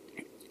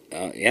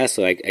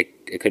so I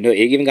couldn't do it.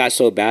 It even got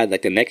so bad,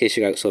 like the neck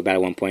issue got so bad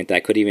at one point that I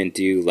couldn't even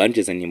do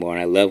lunges anymore.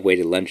 And I love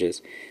weighted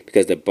lunges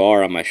because the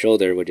bar on my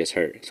shoulder would just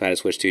hurt. So I had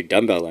to switch to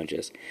dumbbell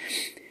lunges.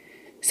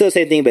 Still the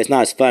same thing, but it's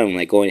not as fun,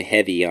 like going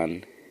heavy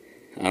on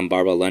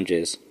barbell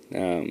lunges,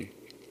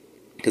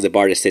 because the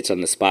bar just sits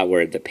on the spot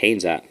where the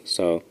pain's at.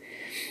 So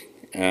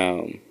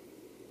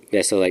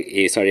so like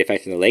it started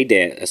affecting the leg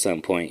day at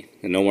some point.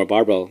 And no more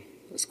barbell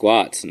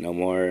squats, no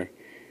more.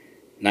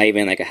 Not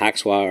even like a hack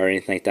squat or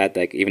anything like that.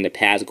 Like even the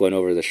pads going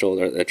over the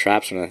shoulder, the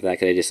traps or anything like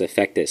that, could just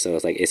affect it. So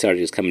it's like it started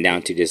just coming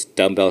down to just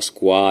dumbbell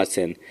squats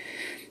and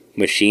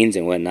machines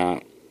and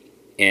whatnot.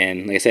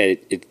 And like I said,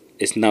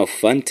 it's now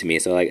fun to me.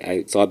 So like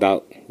it's all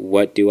about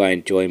what do I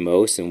enjoy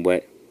most, and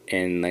like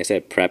I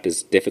said, prep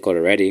is difficult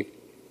already.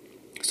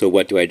 So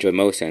what do I enjoy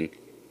most? And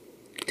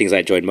things I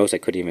enjoyed most, I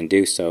couldn't even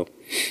do. So,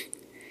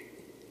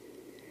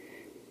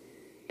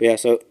 but yeah.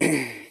 So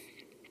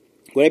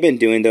what I've been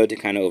doing though to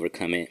kind of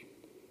overcome it.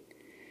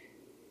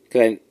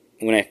 Because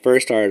when I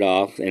first started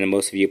off, and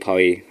most of you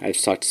probably, I've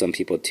talked to some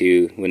people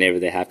too, whenever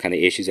they have kind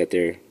of issues that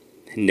they're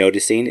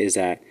noticing, is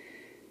that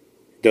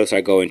they'll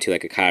start going to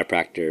like a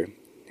chiropractor.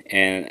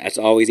 And that's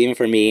always, even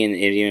for me, and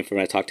even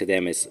when I talk to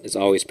them, it's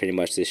always pretty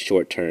much this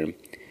short term.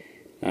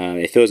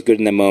 It feels good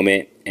in the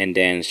moment, and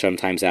then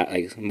sometimes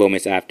like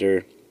moments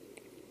after,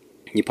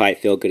 you probably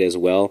feel good as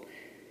well.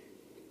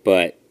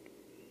 But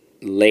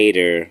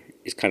later,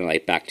 it's kind of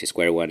like back to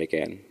square one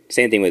again.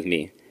 Same thing with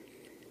me.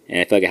 And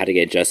I felt like I had to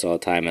get adjusted all the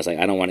time. I was like,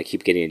 I don't want to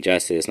keep getting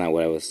adjusted. It's not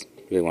what I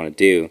really want to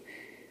do.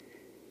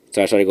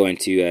 So I started going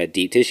to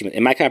deep tissue.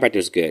 And my chiropractor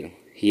is good.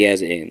 He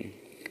has a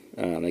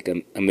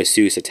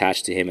masseuse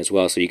attached to him as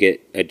well. So you get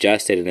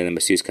adjusted, and then the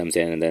masseuse comes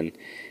in, and then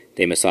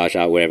they massage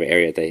out whatever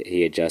area that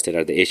he adjusted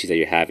or the issues that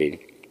you're having.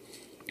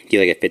 You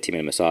like a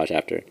 15-minute massage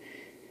after.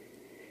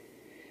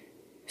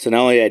 So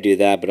not only did I do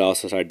that, but I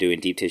also started doing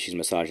deep tissue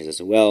massages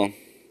as well.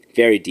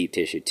 Very deep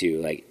tissue too,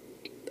 like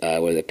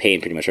where the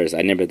pain pretty much hurts. I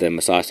remember the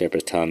massage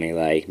therapist telling me,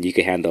 like, you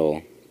can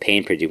handle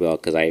pain pretty well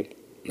because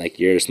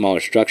you're a smaller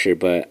structure,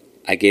 but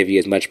I give you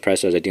as much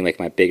pressure as I do like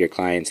my bigger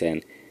clients,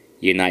 and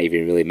you're not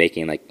even really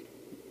making like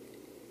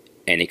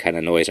any kind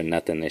of noise or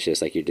nothing. It's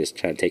just like you're just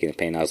trying to take in the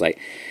pain. I was like,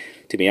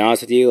 to be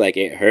honest with you, like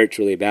it hurts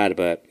really bad,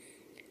 but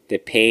the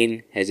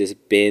pain has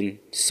just been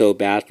so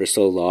bad for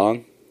so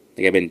long.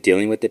 Like I've been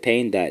dealing with the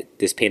pain that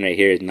this pain right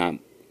here is not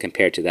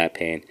compared to that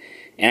pain.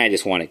 And I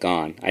just want it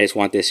gone. I just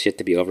want this shit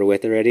to be over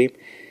with already.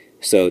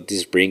 So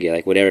just bring it.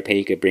 Like whatever pain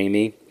you could bring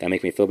me that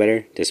make me feel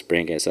better, just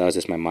bring it. So that was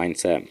just my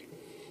mindset.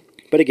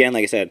 But again,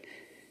 like I said,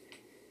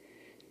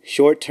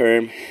 short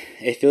term,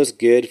 it feels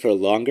good for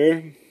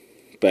longer.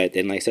 But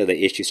then, like I said,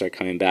 the issues start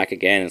coming back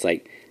again. It's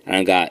like I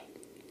don't got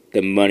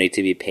the money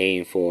to be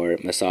paying for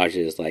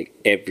massages like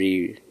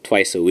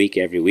twice a week,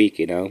 every week,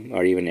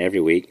 or even every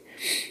week.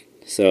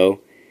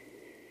 So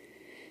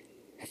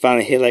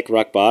finally hit like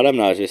rock bottom,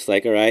 and I was just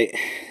like, all right,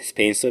 this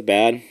pain's so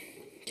bad,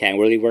 can't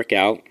really work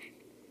out,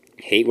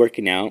 hate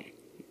working out.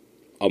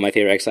 All my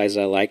favorite exercises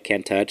I like,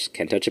 can't touch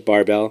a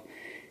barbell,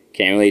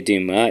 can't really do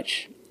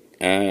much.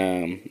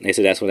 They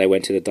said that's when I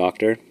went to the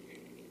doctor.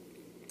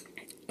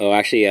 Oh,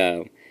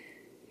 actually,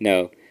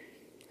 no.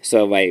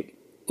 So I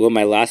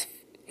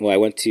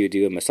went to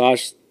do a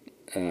massage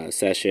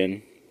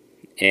session,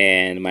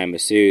 and my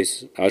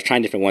masseuse, I was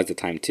trying different ones at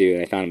the time too,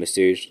 and I found a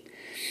masseuse.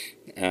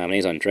 Her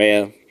name's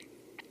Andrea.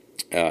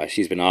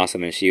 She's been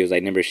awesome, and she was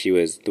like,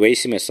 the way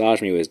she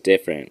massaged me was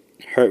different.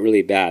 It hurt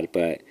really bad,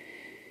 but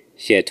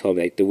she had told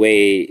me like the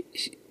way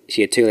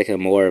she had took like a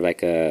more of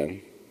like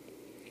a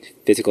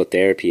physical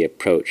therapy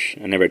approach.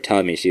 I remember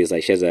telling me she was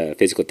like, she has a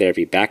physical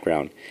therapy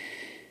background,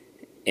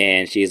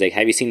 and she's like,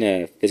 have you seen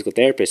a physical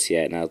therapist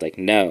yet? And I was like,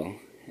 no,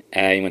 I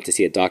haven't went to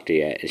see a doctor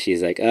yet. And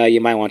she's like,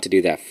 you might want to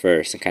do that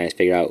first and kind of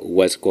figure out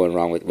what's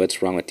wrong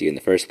with you in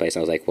the first place.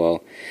 And I was like,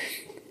 well,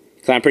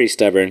 because I'm pretty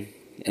stubborn.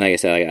 And like I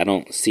said, like, I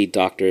don't see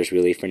doctors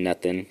really for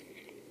nothing.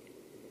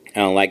 I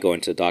don't like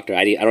going to a doctor.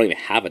 I don't even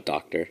have a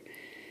doctor.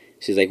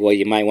 She's like, well,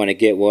 you might want to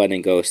get one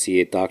and go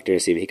see a doctor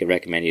and see if he can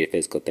recommend you to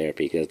physical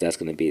therapy, because that's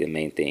going to be the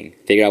main thing.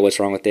 Figure out what's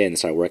wrong with it and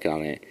start working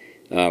on it.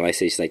 I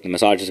say, she's like, the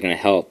massage is going to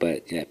help,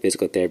 but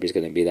physical therapy is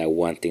going to be that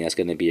one thing that's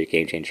going to be your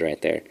game changer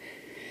right there.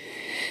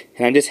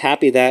 And I'm just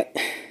happy that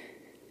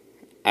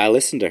I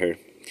listened to her,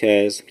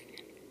 because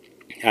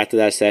after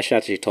that session,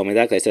 after she told me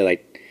that, cause I said,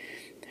 like,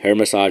 her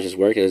massages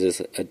work. It was just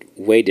a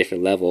way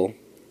different level.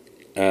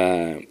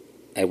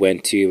 I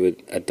went to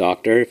a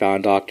doctor,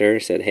 found a doctor,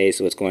 said, hey,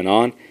 so what's going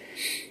on?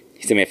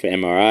 He sent me for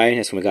MRI.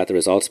 That's when we got the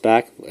results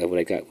back, what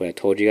I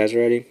told you guys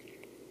already.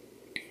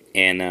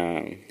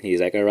 And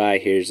he's like, all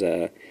right, here's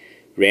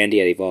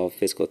Randy at Evolve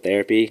Physical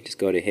Therapy. Just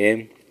go to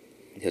him.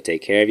 He'll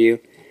take care of you.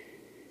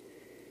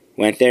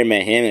 Went there,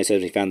 met him, and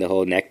said he found the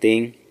whole neck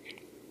thing.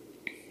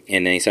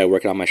 And then he started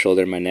working on my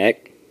shoulder and my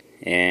neck.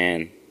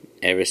 And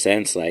ever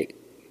since, like,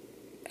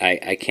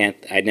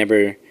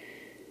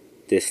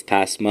 this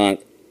past month,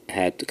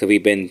 because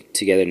we've been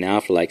together now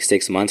for like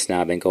 6 months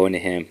now, I've been going to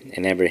him,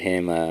 and I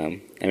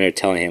remember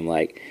telling him,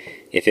 like,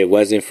 if it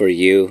wasn't for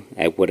you,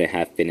 I wouldn't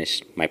have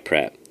finished my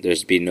prep.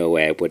 There's be no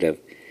way I would have.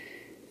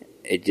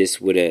 It just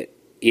would have,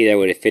 either I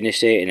would have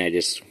finished it and I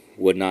just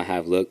would not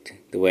have looked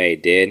the way I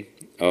did,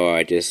 or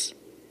I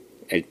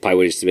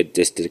probably would have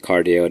just did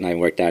cardio and not even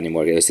worked out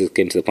anymore. It was just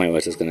getting to the point where I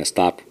was just going to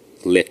stop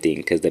lifting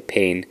because the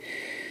pain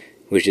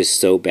was just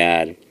so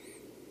bad.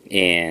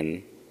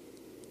 And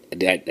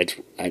I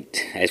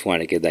just wanted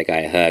to give that guy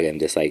a hug. I'm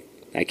just like,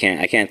 I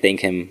can't thank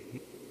him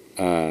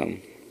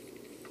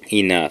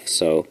enough.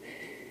 So,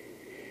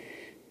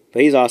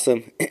 but he's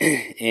awesome.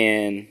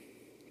 And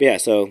yeah,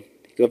 so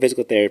go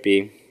physical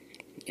therapy,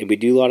 and we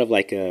do a lot of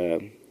like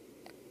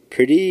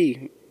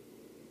pretty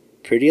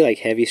like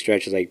heavy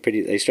stretches, like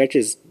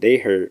stretches. They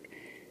hurt,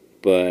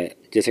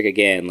 but just like,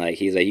 again, like,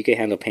 he's like, you can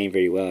handle pain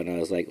very well. And I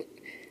was like,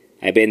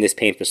 I've been in this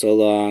pain for so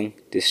long.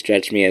 Just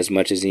stretch me as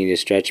much as you need to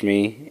stretch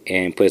me,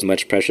 and put as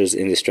much pressures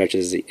in the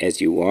stretches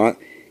as you want.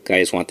 Cause I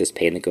just want this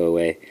pain to go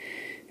away.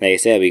 Like I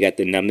said, we got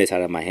the numbness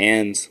out of my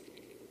hands.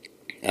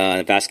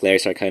 The vascularity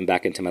started coming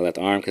back into my left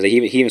arm, because he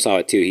even saw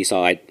it too. He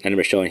saw, I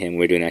remember showing him when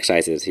we were doing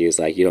exercises. He was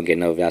like, you don't get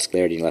no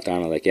vascularity in your left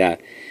arm. I'm like, yeah,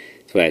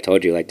 that's what I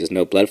told you. Like, there's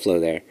no blood flow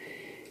there.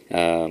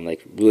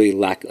 Like, really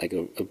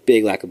a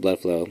big lack of blood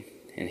flow.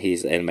 And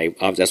that's when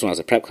I was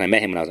in prep, because I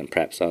met him when I was in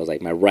prep. So I was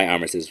like, my right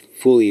arm is just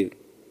fully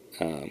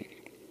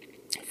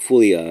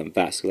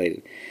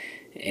vasculated.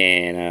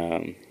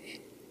 And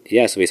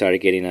yeah, so we started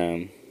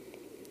getting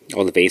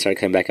all the veins started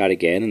coming back out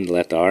again in the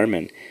left arm,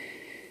 and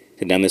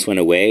the numbness went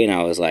away. And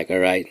I was like, all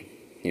right,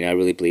 I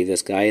really believe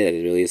this guy, that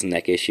it really is a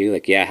neck issue.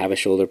 Like, yeah, I have a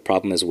shoulder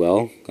problem as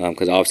well,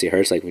 because obviously it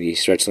hurts, like, when you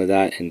stretch like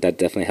that, and that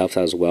definitely helps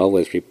out as well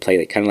with replay.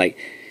 Like, kind of like,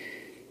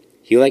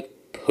 he would like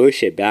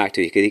push it back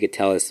to, because he could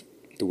tell us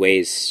the way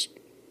his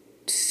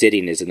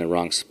sitting is in the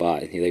wrong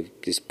spot. He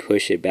like just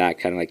push it back,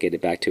 kind of like get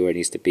it back to where it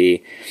needs to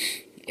be,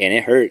 and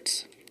it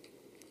hurts,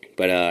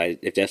 but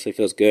it definitely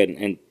feels good.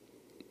 And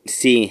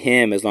seeing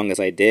him as long as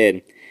I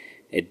did,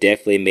 it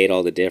definitely made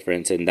all the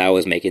difference, and that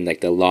was making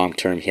like the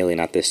long-term healing,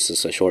 not the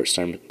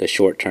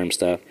short-term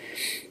stuff.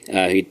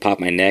 He'd pop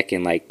my neck,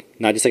 and like,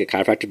 not just like a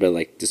chiropractor, but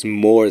like just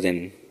more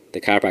than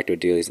the chiropractor would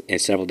do, in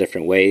several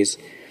different ways.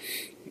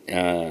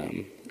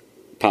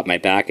 Pop my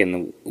back in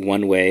the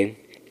one way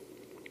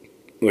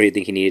where he'd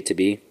think he needed to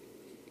be.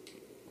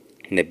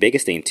 And the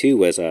biggest thing too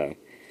was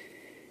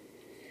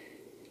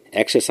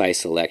exercise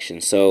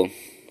selection. So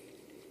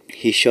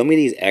he showed me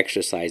these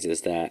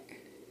exercises that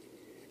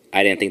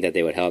I didn't think that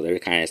they would help. They were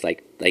kind of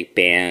like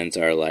bands,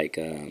 or like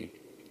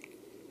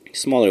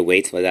smaller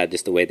weights like that,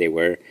 just the way they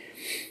were.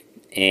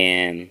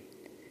 And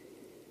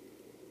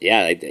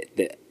yeah,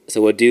 like so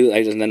we'll do,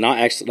 like,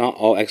 not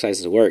all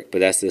exercises work, but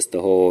that's just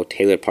the whole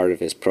tailored part of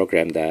his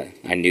program, that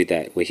I knew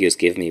that what he was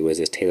giving me was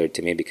just tailored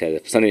to me, because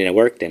if something didn't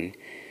work, then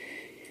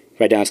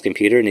write down his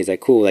computer, and he's like,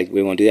 cool, like,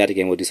 we won't do that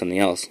again, we'll do something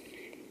else.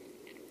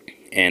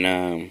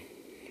 And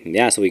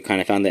yeah, so we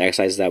kind of found the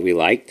exercises that we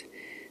liked,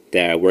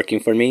 that are working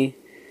for me.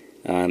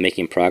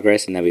 making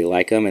progress, and that we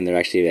like them, and they're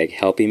actually like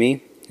helping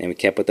me. And we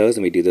kept with those,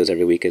 and we do those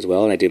every week as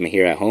well. And I do them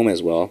here at home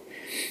as well.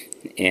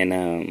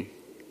 And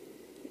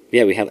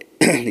yeah, we have like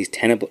these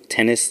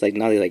tennis, like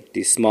not like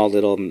these small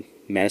little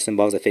medicine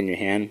balls that fit in your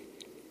hand.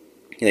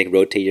 You like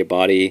rotate your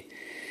body.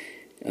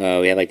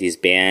 We have like these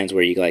bands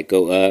where you like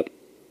go up,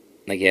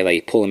 like you have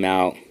like pull them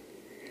out,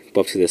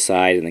 go up to the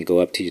side, and then go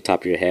up to the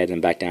top of your head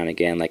and back down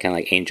again, like kind of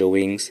like angel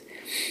wings.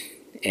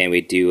 And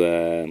we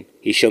do.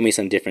 He showed me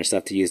some different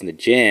stuff to use in the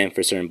gym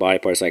for certain body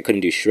parts. So I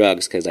couldn't do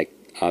shrugs because like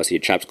obviously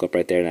your traps go up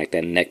right there, and like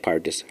that neck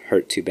part just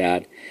hurt too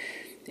bad.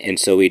 And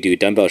so we do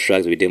dumbbell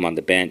shrugs. We do them on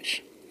the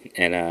bench,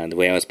 and the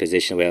way I was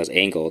positioned, the way I was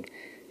angled,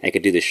 I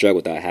could do the shrug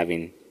without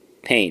having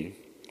pain.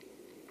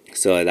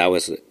 So that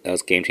was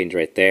game changer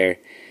right there.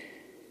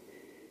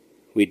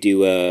 We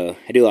do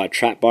I do a lot of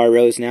trap bar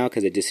rows now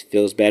because it just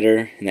feels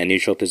better in that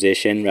neutral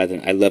position. Rather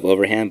than I love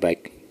overhand, but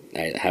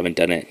I haven't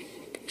done it.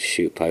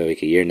 Probably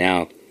like a year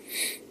now.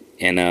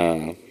 And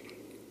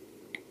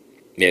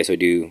yeah, so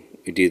we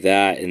do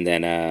that, and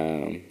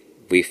then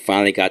we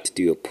finally got to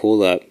do a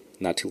pull up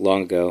not too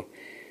long ago.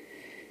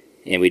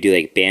 And we do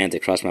like bands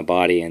across my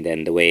body, and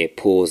then the way it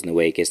pulls and the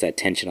way it gets that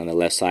tension on the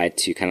left side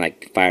to kind of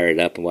like fire it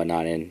up and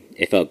whatnot, and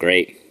it felt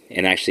great.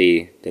 And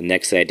actually, the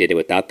next day I did it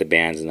without the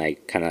bands, and I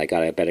kind of like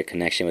got a better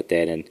connection with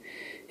it, and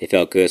it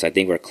felt good. So I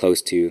think we're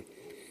close to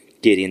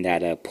getting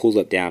that pull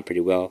up down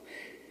pretty well.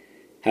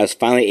 I was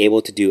finally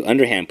able to do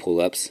underhand pull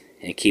ups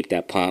and keep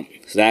that pump,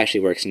 so that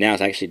actually works now.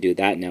 So I actually do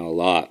that now a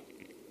lot.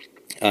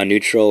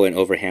 Neutral and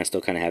overhand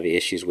still kind of have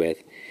issues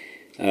with.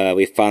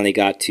 We finally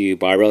got to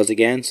barbells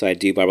again, so I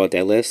do barbell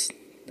deadlifts.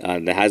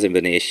 That hasn't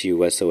been an issue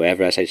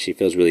whatsoever. Actually,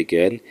 feels really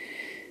good.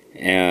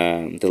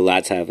 The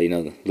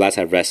lats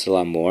have rested a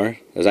lot more.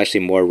 There's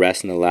actually more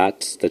rest in the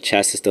lats. The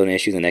chest is still an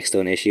issue. The neck's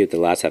still an issue. The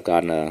lats have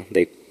gotten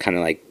they kind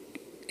of like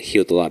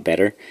healed a lot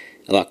better,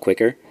 a lot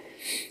quicker.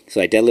 So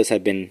like deadlifts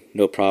have been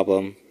no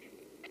problem.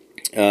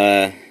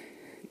 The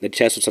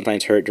chest would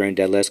sometimes hurt during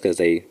deadlifts because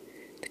they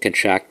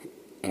contract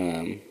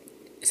at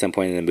some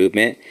point in the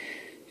movement.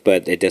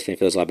 But it definitely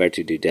feels a lot better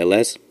to do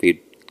deadlifts.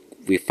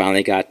 We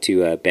finally got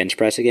to bench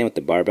press again with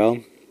the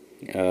barbell.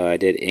 I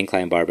did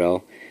incline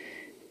barbell.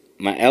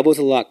 My elbow's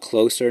a lot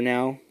closer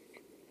now.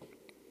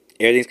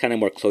 Everything's kind of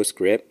more close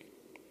grip.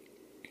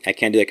 I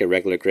can't do like a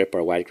regular grip or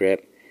a wide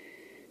grip.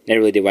 Never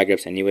really did wide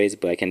grips anyways,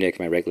 but I can do like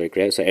my regular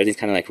grip. So everything's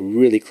kind of like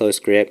really close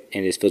grip,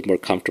 and it just feels more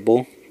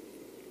comfortable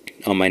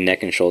on my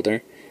neck and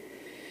shoulder.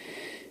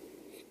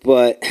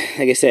 But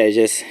like I said, it's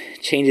just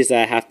changes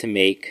that I have to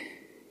make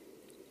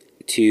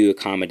to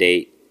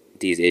accommodate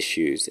these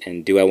issues.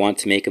 And do I want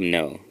to make them?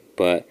 No.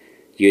 But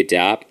you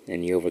adapt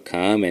and you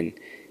overcome, and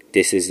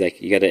this is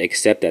like, you got to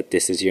accept that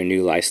this is your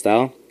new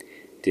lifestyle.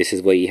 This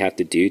is what you have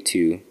to do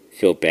to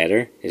feel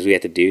better. This is what you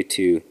have to do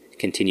to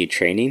continue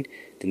training.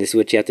 Then this is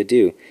what you have to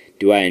do.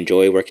 Do I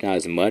enjoy working out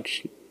as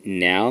much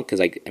now? Because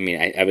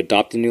I've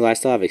adopted a new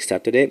lifestyle. I've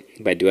accepted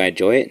it. But do I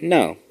enjoy it?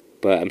 No.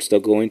 But I'm still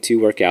going to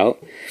work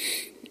out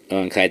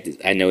because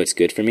I know it's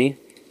good for me.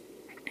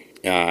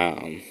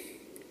 Am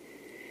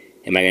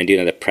I going to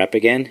do another prep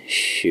again?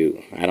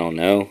 Shoot, I don't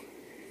know.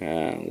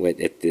 I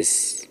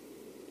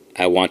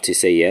want to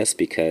say yes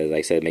because, like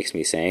I said, it makes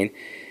me sane.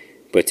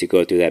 But to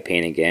go through that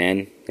pain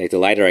again, like the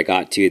lighter I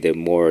got to, the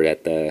more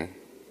that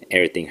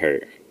everything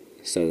hurt.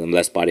 So the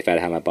less body fat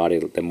I had in my body,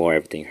 the more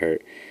everything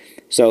hurt.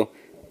 So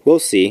we'll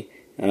see.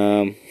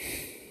 Yeah,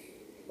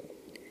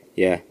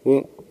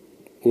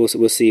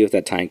 we'll see if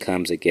that time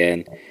comes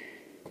again.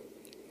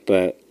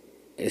 But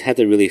I have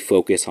to really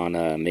focus on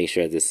make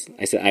sure this.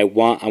 I said I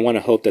want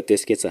to hope that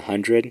this gets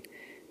 100,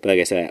 but like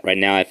I said, right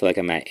now I feel like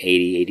I'm at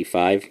 80,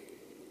 85.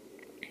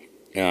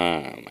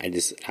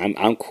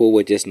 I'm cool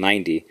with just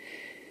 90.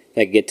 If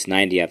I could get to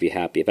 90, I'd be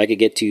happy. If I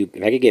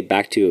could get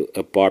back to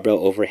a barbell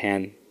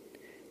overhand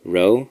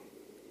row,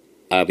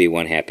 I'll be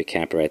one happy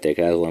camper right there.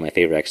 Because that's one of my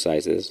favorite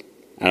exercises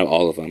out of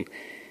all of them.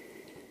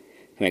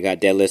 I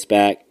got deadlifts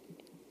back.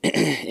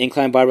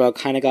 Incline barbell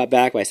kind of got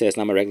back, but I said it's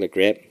not my regular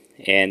grip.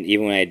 And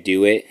even when I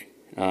do it,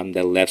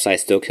 the left side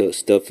still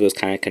feels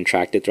kind of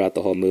contracted throughout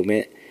the whole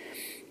movement.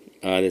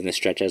 Doesn't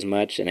stretch as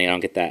much, and I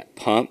don't get that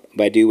pump.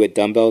 But I do with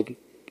dumbbell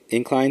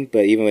incline.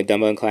 But even with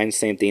dumbbell incline,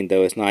 same thing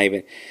though. It's not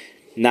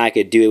I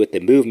could do it with the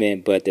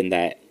movement, but then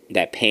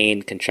that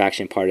pain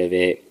contraction part of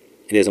it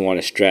doesn't want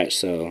to stretch,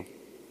 so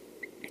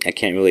I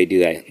can't really do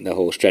the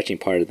whole stretching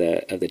part of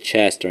the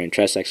chest during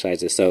chest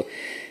exercises. So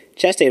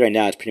chest day right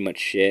now is pretty much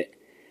shit.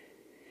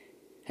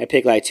 I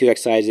pick like 2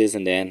 exercises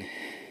and then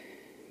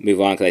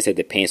move on because I said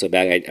the pain's so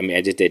bad.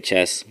 I just did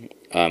chest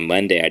on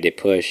Monday. I did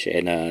push,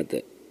 and I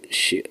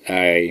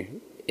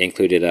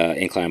included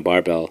incline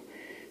barbell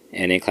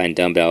and incline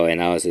dumbbell,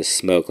 and I was just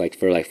smoked. Like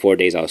for like 4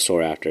 days I was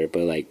sore after,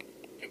 but like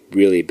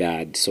really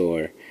bad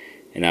sore.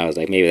 And I was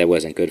like, maybe that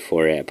wasn't good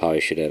for it. I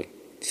probably should have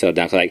settled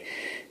down. Cause like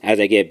as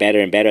I get better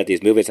and better at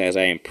these movements, as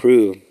I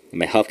improve,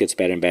 my health gets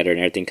better and better, and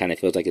everything kind of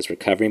feels like it's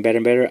recovering better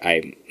and better.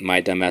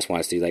 My dumbass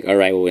wants to be like, all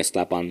right, well,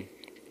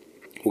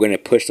 we're gonna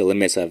push the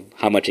limits of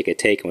how much it could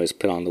take, and we'll just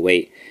put on the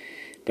weight.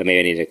 But maybe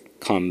I need to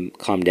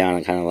calm down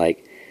and kind of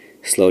like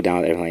slow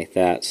down, everything like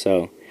that.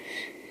 So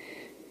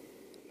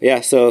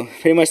yeah, so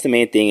pretty much the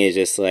main thing is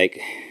just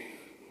like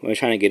what I'm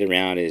trying to get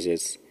around is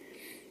just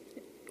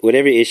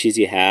whatever issues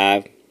you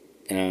have.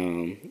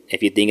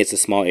 If you think it's a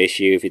small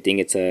issue, if you think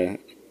it's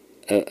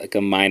like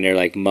a minor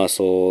like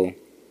muscle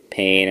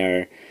pain,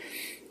 and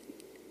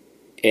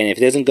if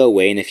it doesn't go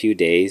away in a few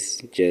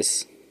days,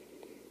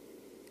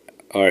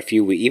 or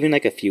even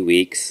like a few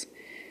weeks,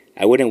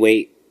 I wouldn't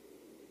wait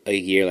a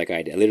year like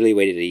I did. I literally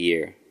waited a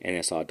year and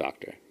then saw a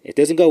doctor. If it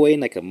doesn't go away in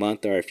like a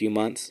month or a few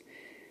months,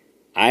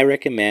 I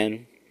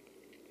recommend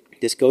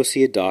just go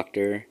see a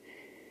doctor.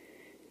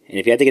 And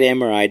if you have to get an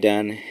MRI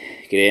done,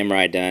 get an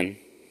MRI done.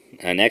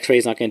 An X-ray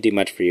is not going to do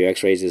much for you.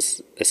 X-ray is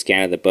just a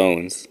scan of the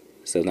bones,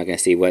 so it's not going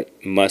to see what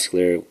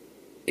muscular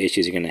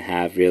issues you're going to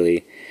have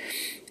really.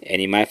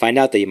 And you might find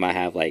out that you might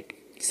have like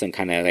some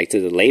kind of like the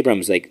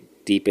labrum's like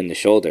deep in the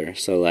shoulder.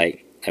 So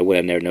like I would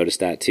have never noticed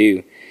that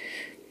too.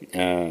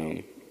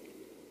 Yeah,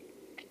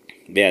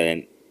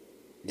 then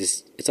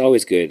just it's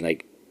always good.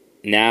 Like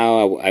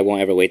now I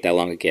won't ever wait that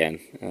long again.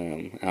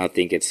 I don't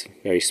think it's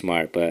very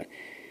smart, but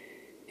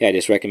yeah, I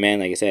just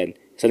recommend, like I said,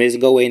 something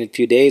doesn't go away in a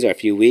few days or a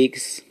few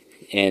weeks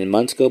and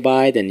months go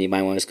by, then you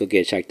might want to just go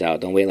get it checked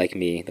out. Don't wait like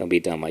me. Don't be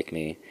dumb like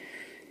me.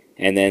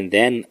 And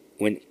then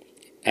when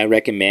I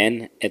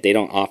recommend, if they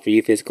don't offer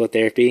you physical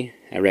therapy,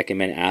 I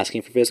recommend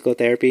asking for physical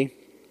therapy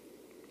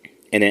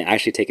and then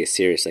actually take it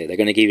seriously. They're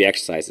going to give you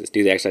exercises.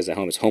 Do the exercise at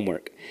home. It's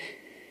homework.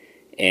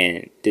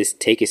 And just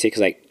take it seriously,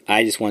 because like,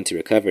 I just want to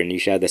recover, and you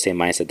should have the same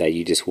mindset that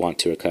you just want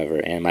to recover.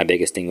 And my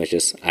biggest thing was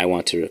just, I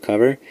want to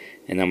recover,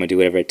 and I'm going to do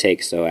whatever it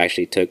takes. So I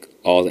actually took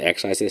all the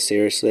exercises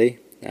seriously.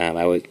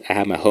 I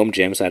had my home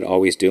gym, so I'd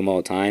always do them all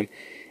the time.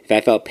 If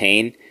I felt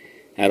pain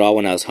at all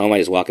when I was home, I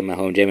just walk in my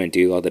home gym and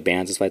do all the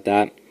bands and stuff like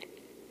that,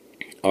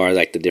 or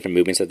like the different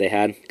movements that they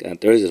had.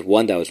 There was this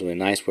one that was really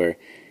nice where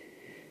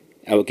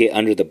I would get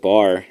under the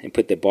bar and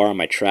put the bar on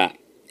my trap,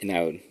 and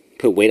I would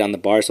put weight on the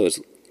bar so it's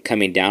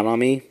coming down on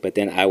me, but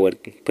then I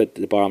would put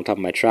the bar on top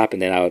of my trap,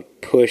 and then I would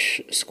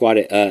squat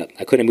it up.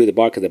 I couldn't move the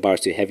bar because the bar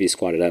was too heavy to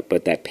squat it up,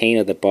 but that pain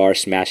of the bar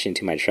smashing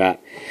into my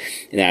trap,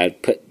 and I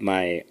would put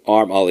my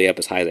arm all the way up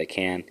as high as I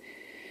can.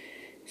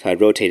 So I'd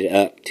rotate it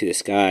up to the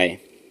sky,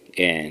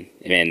 and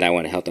man, that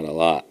one helped out a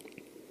lot.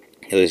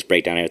 It'll just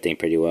break down everything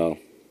pretty well.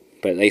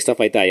 But like stuff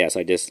like that, yeah. So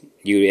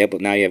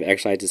now you have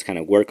exercises to kind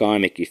of work on,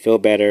 make you feel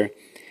better.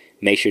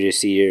 Make sure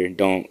to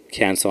don't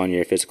cancel on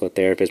your physical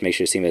therapist. Make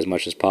sure to see them as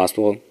much as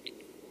possible.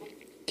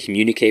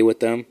 Communicate with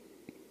them.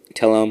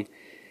 Tell them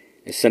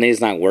if something's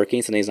not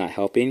working, something's not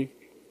helping,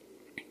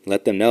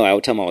 let them know. I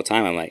would tell them all the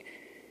time. I'm like,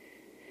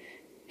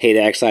 hey,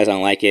 the exercise, I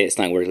don't like it. It's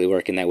not really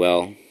working that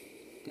well.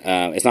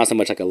 It's not so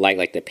much like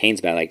like the pain's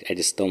bad. Like, I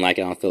just don't like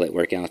it. I don't feel it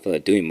working. I don't feel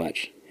it doing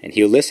much. And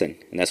he'll listen.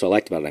 And that's what I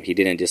liked about him. He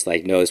didn't just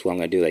like, no, this is what I'm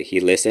going to do. Like, he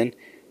listened.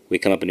 We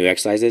come up with new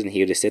exercises, and he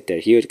would just sit there.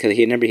 Because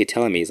he'd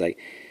telling me, he's like,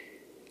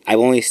 I've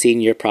only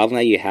seen your problem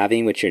that you're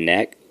having with your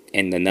neck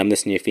and the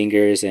numbness in your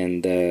fingers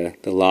and the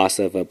loss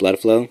of blood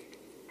flow.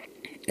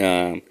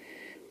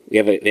 We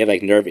have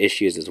like nerve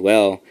issues as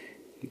well,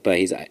 but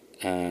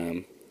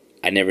I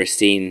never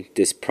seen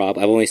this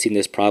problem. I've only seen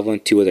this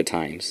problem 2 other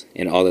times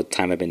in all the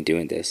time I've been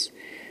doing this.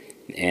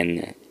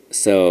 And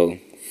so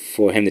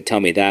for him to tell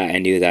me that, I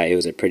knew that it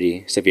was a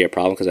pretty severe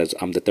problem, because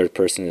I'm the 3rd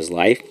person in his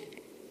life,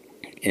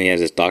 and he has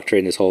this doctorate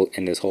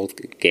in this whole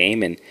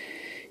game, and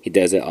he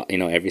does it,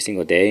 every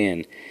single day,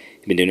 and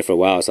he's been doing it for a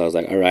while. So I was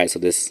like, all right, so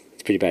this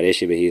is a pretty bad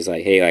issue. But he's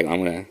like, hey, like,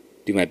 I'm gonna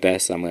do my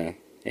best. And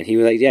he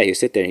was like, yeah, he would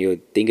sit there and he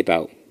would think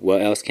about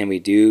what else can we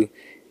do,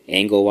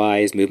 angle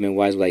wise, movement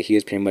wise. Like, he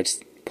was pretty much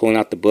pulling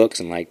out the books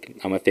and like,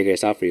 I'm gonna figure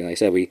this out for you. Like I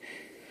said,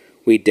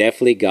 we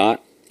definitely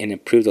got and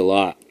improved a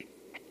lot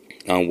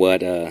on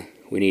what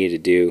we needed to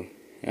do.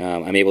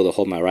 I'm able to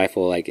hold my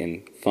rifle like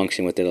and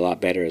function with it a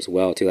lot better as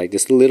well too. Like,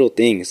 just little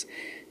things,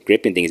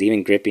 gripping things,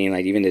 even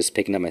just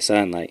picking up my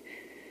son. Like,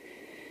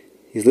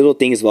 these little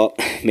things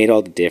made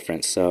all the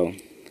difference. So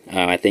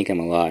I thank him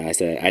a lot. And I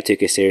said I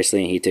took it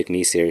seriously, and he took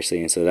me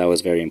seriously, and so that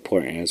was very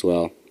important as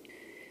well.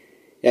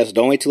 Yeah, so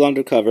don't wait too long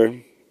to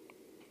recover.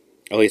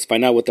 Always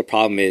find out what the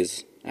problem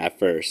is at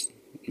first.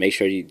 Make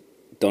sure you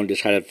don't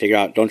just try to figure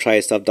out. Don't try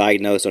to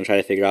self-diagnose. Don't try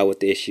to figure out what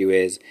the issue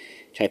is.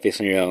 Try to fix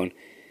it on your own.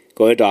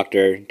 Go to a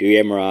doctor. Do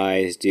your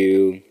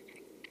MRIs.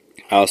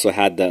 I also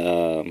had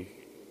the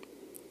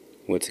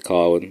what's it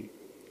called? An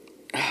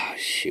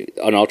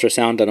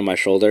ultrasound done on my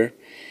shoulder.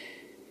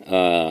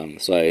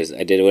 So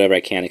I did whatever I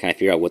can to kind of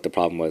figure out what the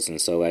problem was.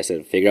 And so I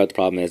said, figure out what the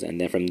problem is,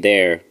 and then from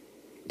there,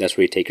 that's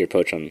where you take your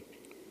approach on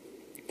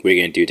what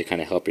you're going to do to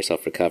kind of help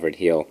yourself recover and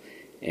heal.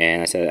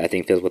 And I said, I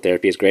think physical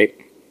therapy is great.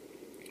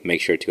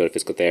 Make sure to go to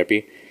physical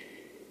therapy.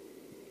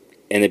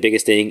 And the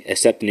biggest thing,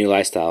 accept the new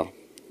lifestyle,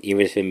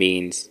 even if it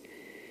means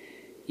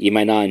you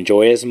might not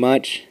enjoy it as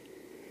much,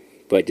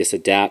 but just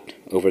adapt,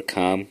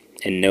 overcome,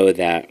 and know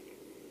that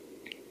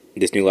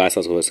this new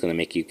lifestyle is what's going to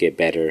make you get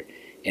better,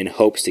 in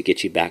hopes to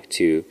get you back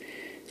to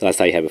the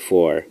lifestyle you had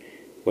before,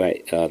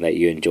 that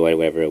you enjoyed,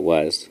 whatever it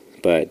was.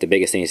 But the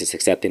biggest thing is just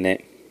accepting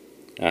it,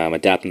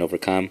 adapt and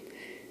overcome,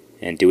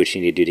 and do what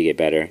you need to do to get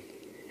better.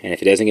 And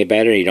if it doesn't get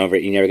better, you never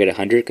get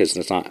 100, because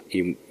it's not,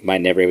 you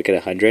might never ever get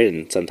 100,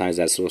 and sometimes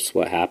that's just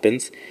what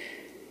happens.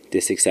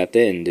 Just accept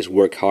it and just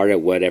work hard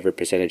at whatever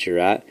percentage you're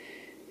at,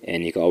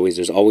 and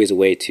there's always a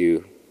way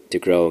to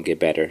grow and get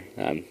better.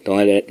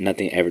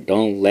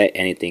 Don't let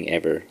anything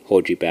ever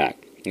hold you back.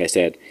 Like I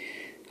said,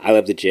 I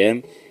love the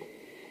gym,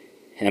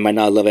 and I might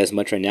not love it as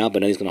much right now,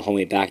 but nothing's going to hold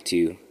me back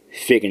to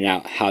figuring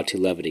out how to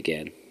love it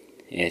again,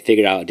 and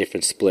figure out a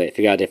different split,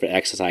 figure out different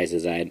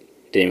exercises I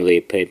didn't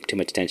really pay too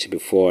much attention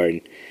before,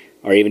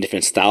 or even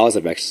different styles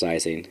of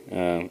exercising.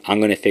 I'm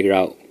going to figure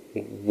out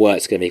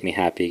what's going to make me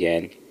happy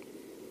again,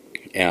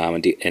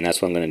 and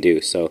that's what I'm going to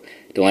do. So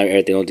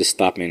don't just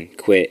stop and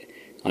quit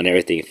on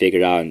everything.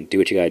 Figure it out and do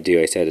what you got to do.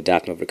 Like I said,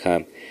 adapt and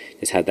overcome.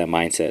 Just have that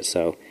mindset.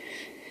 So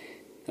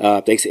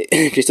thanks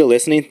if you're still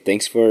listening.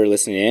 Thanks for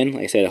listening in.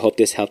 Like I said, I hope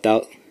this helped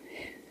out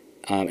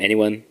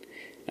anyone.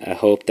 I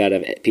hope that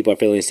if people are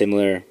feeling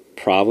similar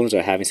problems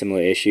or having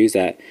similar issues,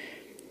 that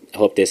I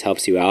hope this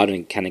helps you out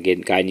and kind of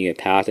guiding you a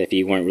path. If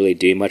you weren't really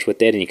doing much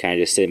with it and you kind of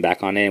just sitting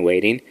back on it and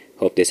waiting,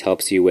 hope this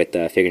helps you with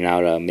figuring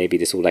out maybe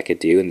this is what I could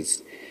do, and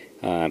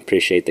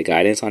appreciate the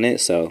guidance on it.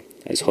 So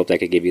I just hope I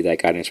could give you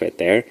that guidance right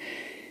there.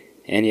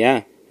 And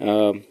yeah,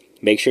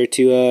 make sure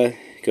to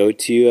go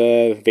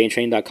to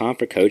VeinTraining.com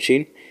for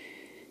coaching.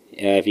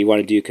 If you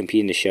want to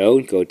compete in the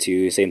show, go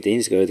to same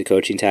things. Go to the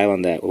coaching tab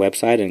on that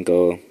website and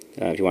go.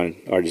 If you want,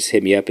 or just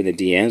hit me up in the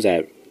DMs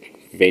at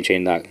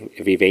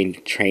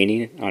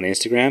VeinTraining on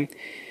Instagram,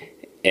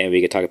 and we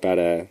could talk about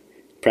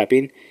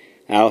prepping.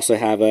 I also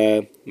have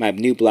my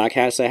new black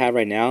hats I have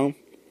right now.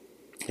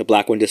 The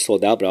black one just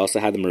sold out, but I also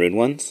have the maroon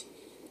ones.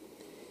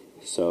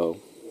 So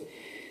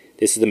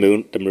this is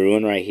the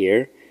maroon right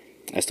here.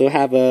 I still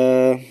have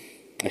a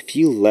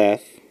few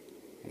left.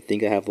 I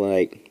think I have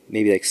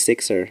maybe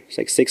six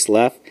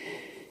left.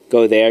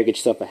 Go there, get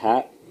yourself a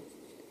hat.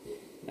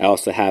 I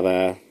also have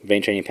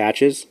Vein Training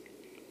patches.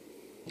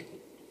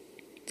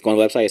 Go on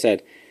the website. I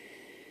said,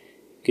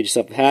 get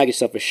yourself a hat, get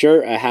yourself a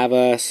shirt. I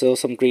have still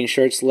some green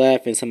shirts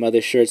left and some other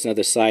shirts and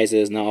other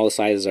sizes. Not all the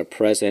sizes are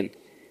present.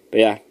 But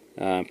yeah,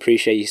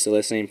 appreciate you still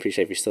listening.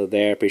 Appreciate if you're still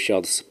there. Appreciate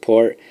all the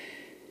support.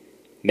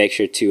 Make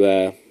sure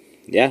to,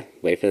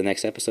 wait for the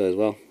next episode as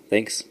well.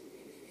 Thanks.